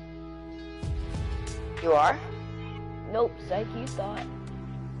 so. You are? Nope, psych, you thought.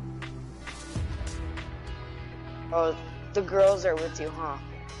 Oh, the girls are with you, huh?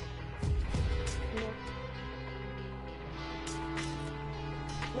 No.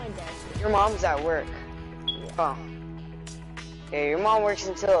 My dad's Your mom's at work. Oh. Yeah, your mom works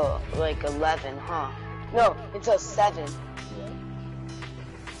until like 11, huh? No, until 7.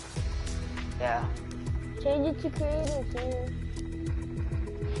 Yeah. Change it to creative, Sawyer.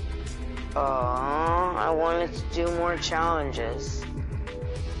 I wanted to do more challenges.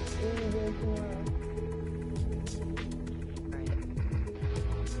 We can do it tomorrow.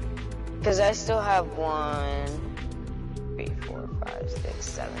 Because I still have 1, 3, 4, 5, 6,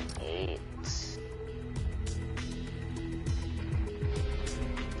 7, 8,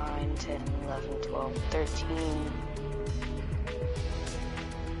 9, 10, 11, 12, 13,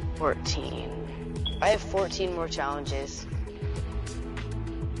 14. I have 14 more challenges.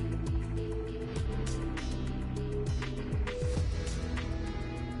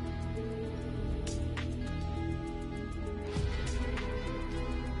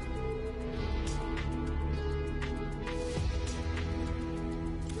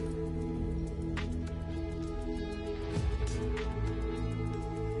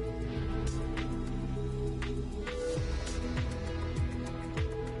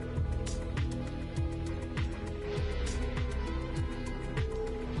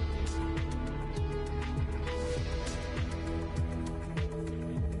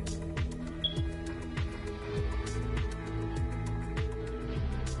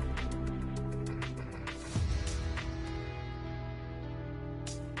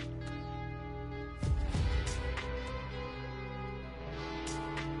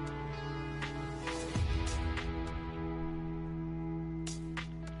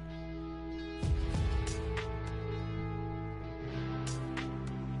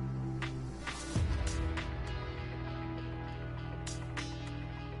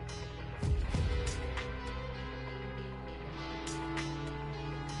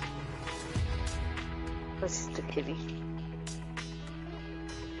 what's the kitty?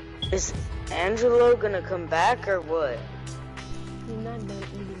 Is Angelo gonna come back or what? You're not done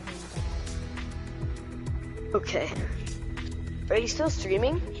eating him. Okay. Are you still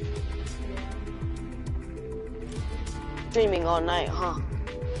streaming? Streaming all night, huh?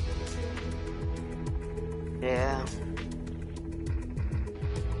 Yeah.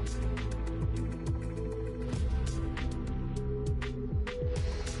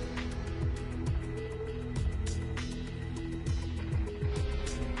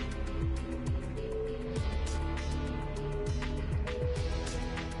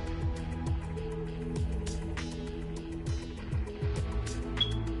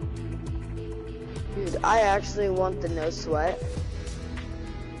 Dude, I actually want the no sweat.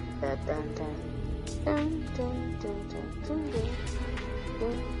 Dun, dun, dun. Dun, dun, dun, dun, dun, dun.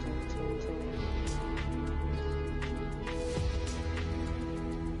 Dun, dun, dun, dun.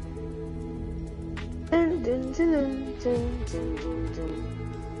 Dun, dun, dun, dun, dun, dun, dun.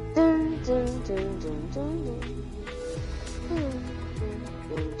 Dun, dun, dun, dun, dun, dun. Dun,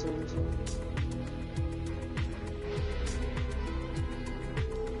 dun, dun, dun.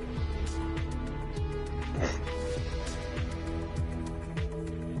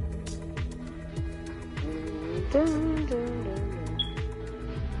 Dun, dun, dun, dun.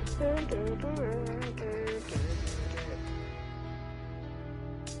 Dun, dun, dun, dun, dun.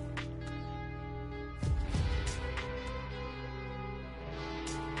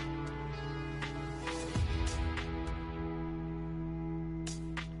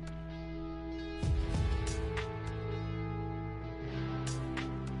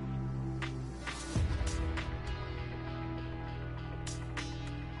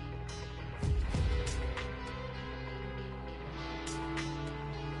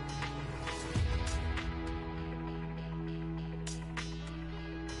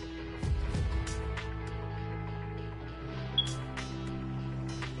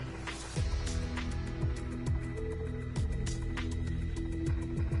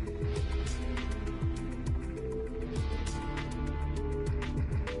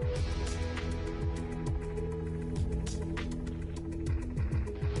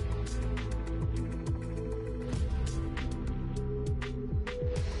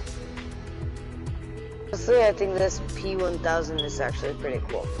 Honestly, I think this P1000 is actually pretty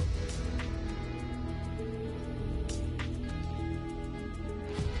cool.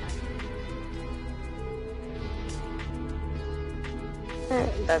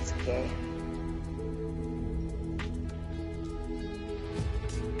 That's gay.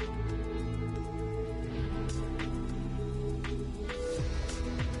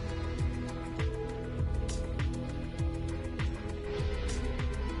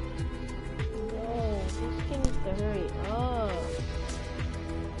 Hurry up.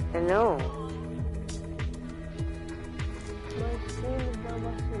 I know. My stream is not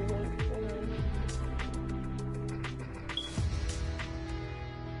about to wait for him.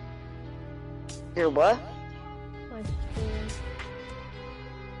 Your what? My stream.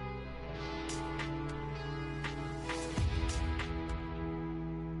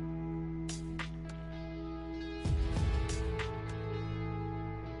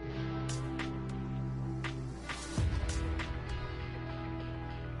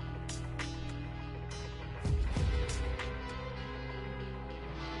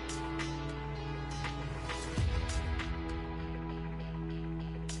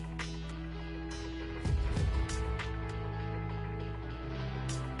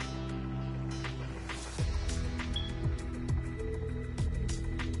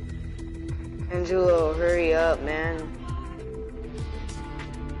 Angelo, hurry up, man.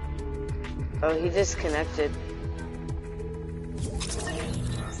 Oh, he disconnected.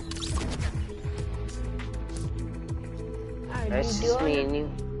 That's just me and you.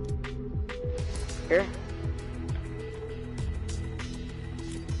 Here.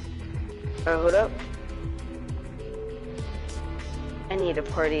 Oh, hold up. I need a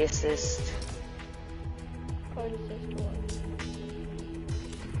party assist. Party assist what?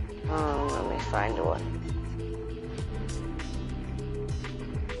 Let me find one.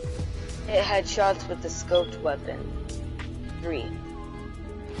 It had shots with the scoped weapon. 3.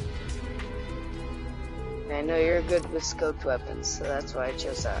 And I know you're good with scoped weapons, so that's why I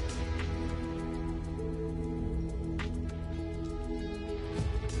chose that.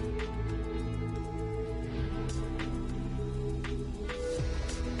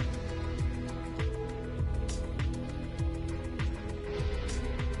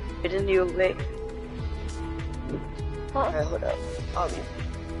 Didn't you wait? Huh? Alright, hold up.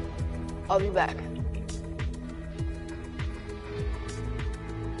 I'll be back.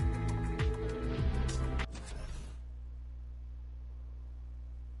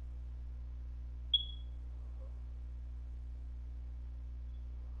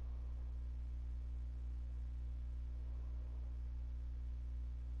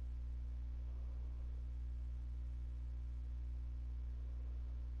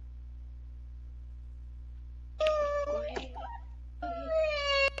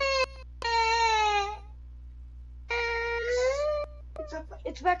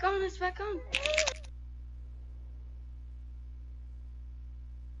 It's back on, it's back on.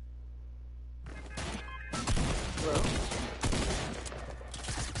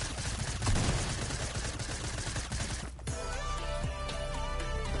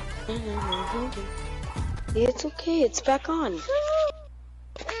 Hello? It's okay, it's back on.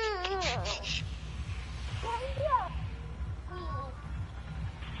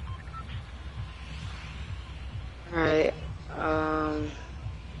 Alright,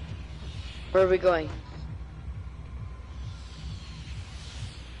 where are we going?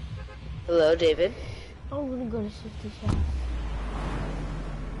 Hello, David? I'm gonna go to 60 shots.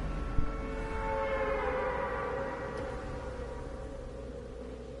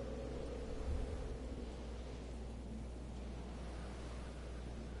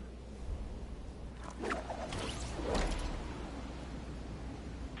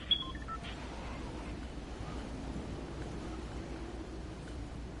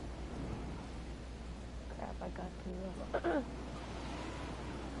 Crap, I got too low.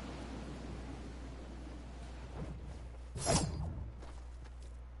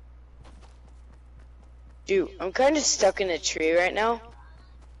 Dude, I'm kind of stuck in a tree right now.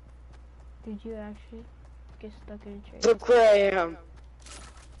 Did you actually get stuck in a tree? Look where I am.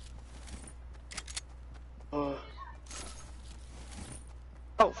 Oh,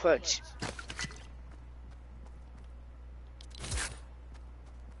 fudge.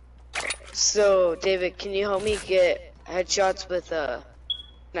 So, David, can you help me get headshots with a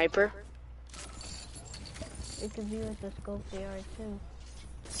sniper? It could be with a scope AR too.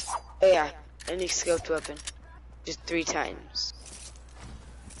 Oh yeah, any scoped weapon. Just 3 times.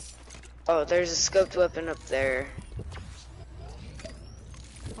 Oh, there's a scoped weapon up there.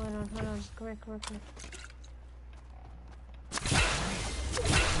 Hold on. Come here.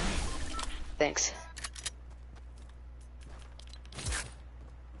 Thanks.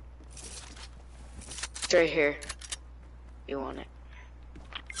 It's right here. You want it?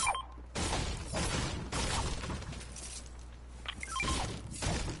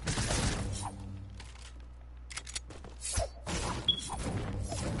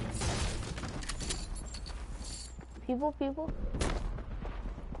 People.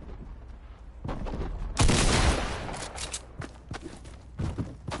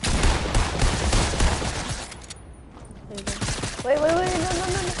 There you go. Wait, no.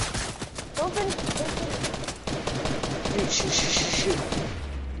 Don't finish. Shoot. You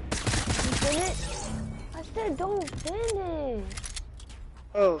finish? I said don't finish.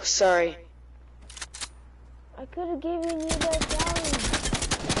 Oh, sorry. I could have given you that challenge.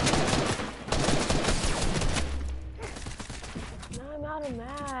 Now I'm out of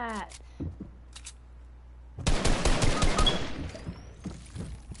mats.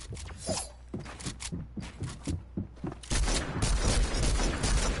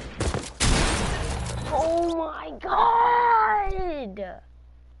 Oh my god!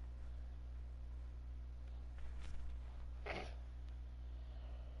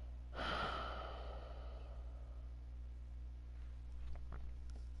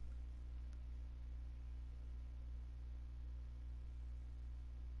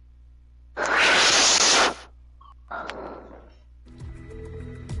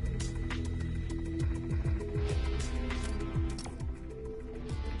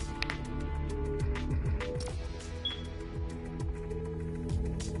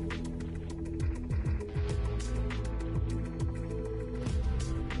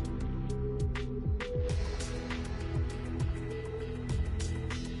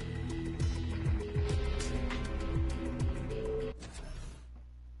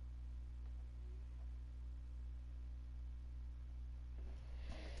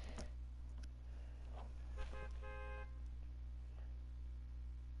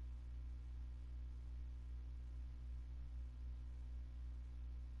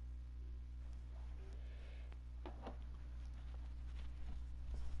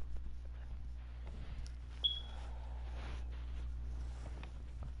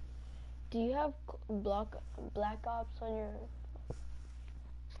 Do you have Black Ops on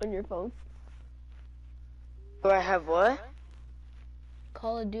your phone? Do I have what?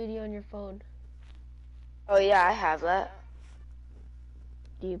 Call of Duty on your phone. Oh yeah, I have that.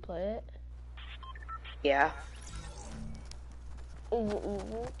 Do you play it? Yeah. Is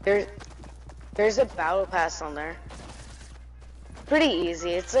it easy? There's a battle pass on there. Pretty easy.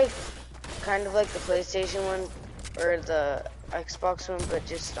 It's like kind of like the PlayStation one or the Xbox one, but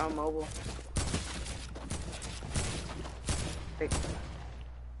just on mobile. Like,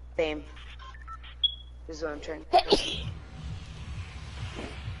 same. This is what I'm trying to do.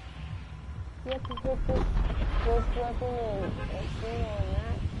 You have to put this weapon in a single and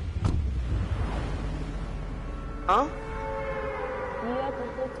that. Huh? You have to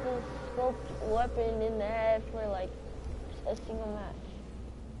put the scoped weapon in the head for like a single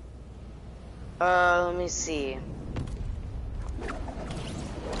match. Let me see.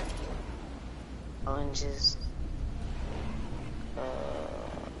 Challenges.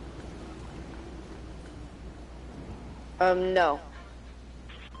 No.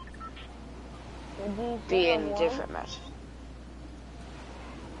 Would you Be still have in one? different matches.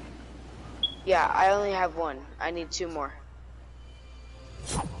 Yeah, I only have one. I need 2 more.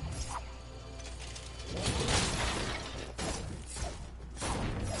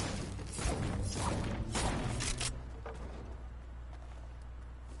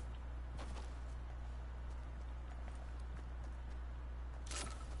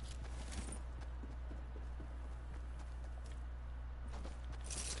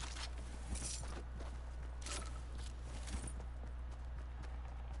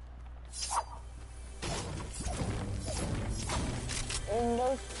 In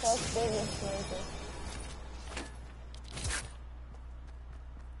those trucks, there's a sniper.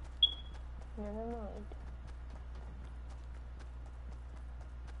 Never mind.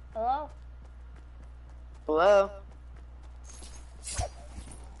 Hello? Hello?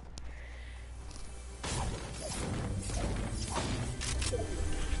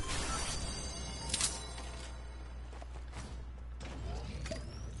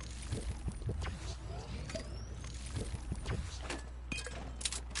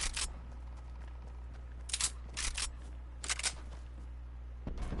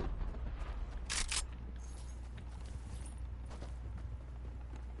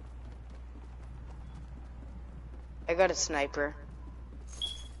 I got a sniper.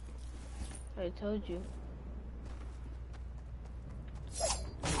 I told you.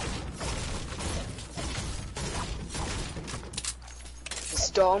 The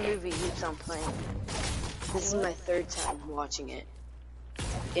Stall movie keeps on playing. This is my 3rd time watching it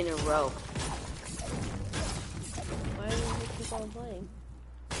in a row. Why does it keep on playing?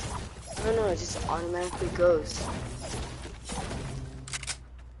 I don't know, it just automatically goes.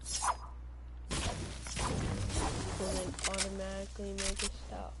 So then automatically make it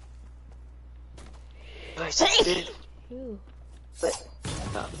stop. I just did, Ew. but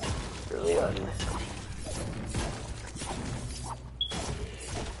not really automatically.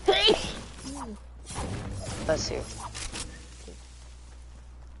 Bless you.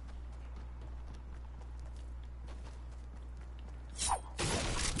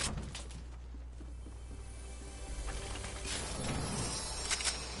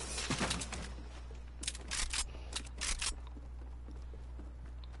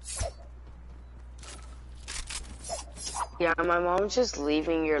 Yeah, my mom's just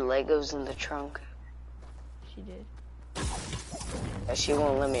leaving your Legos in the trunk. She did. Yeah, she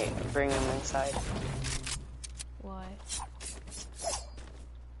won't let me bring them inside. Why?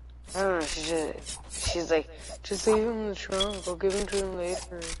 I don't know, she's like, just leave them in the trunk, I'll give them to him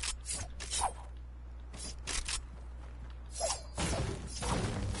later.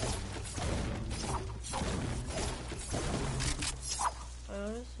 I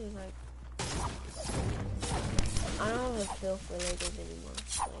honestly like. I don't have a feel for Legos anymore.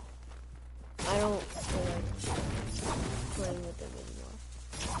 Like, I don't feel like playing with them anymore.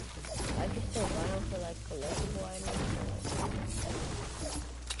 I can still buy them for like collectible items. But,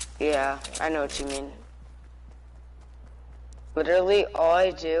 like, Yeah, I know what you mean. Literally, all I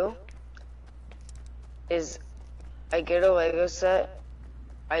do is I get a Lego set,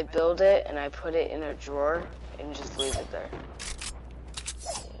 I build it, and I put it in a drawer, and just leave it there. yeah.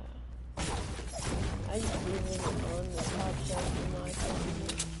 I just leave it on the top shelf in my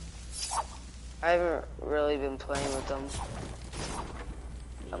cabinet. I haven't really been playing with them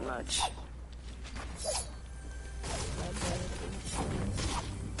that much.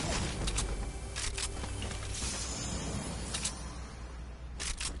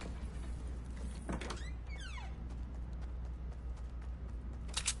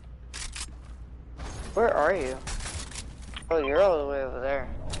 Where are you? Oh, you're all the way over there.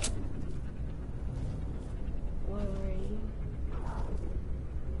 Where were you?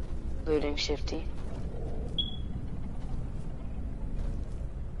 Looting Shifty.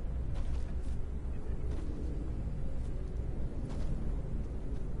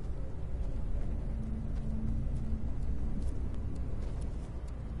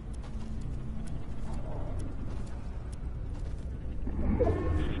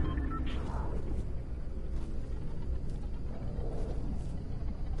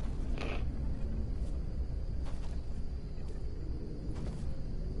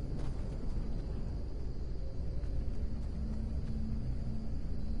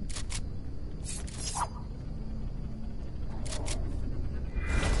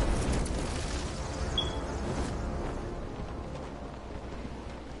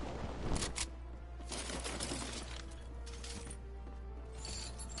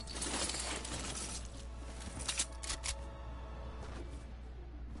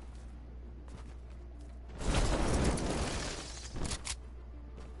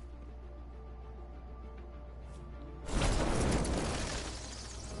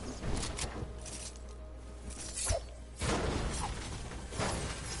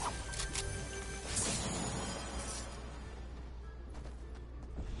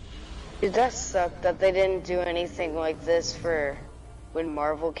 Dude, that sucked that they didn't do anything like this for when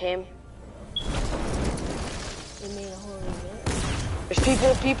Marvel came. They made a whole event.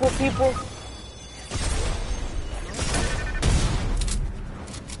 There's people.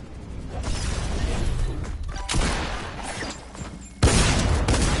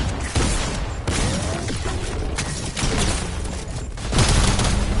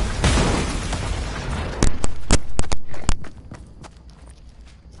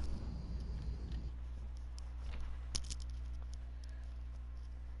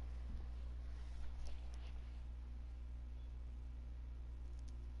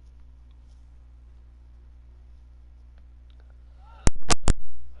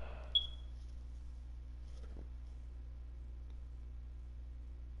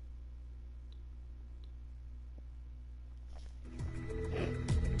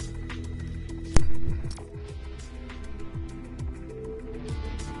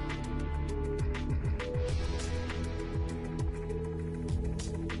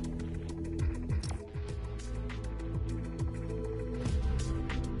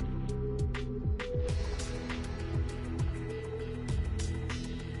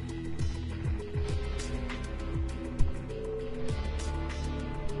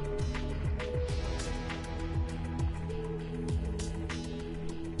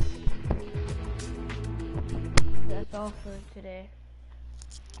 That's all for today.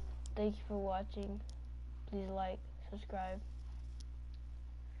 Thank you for watching. Please like, subscribe,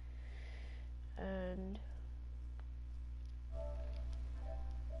 and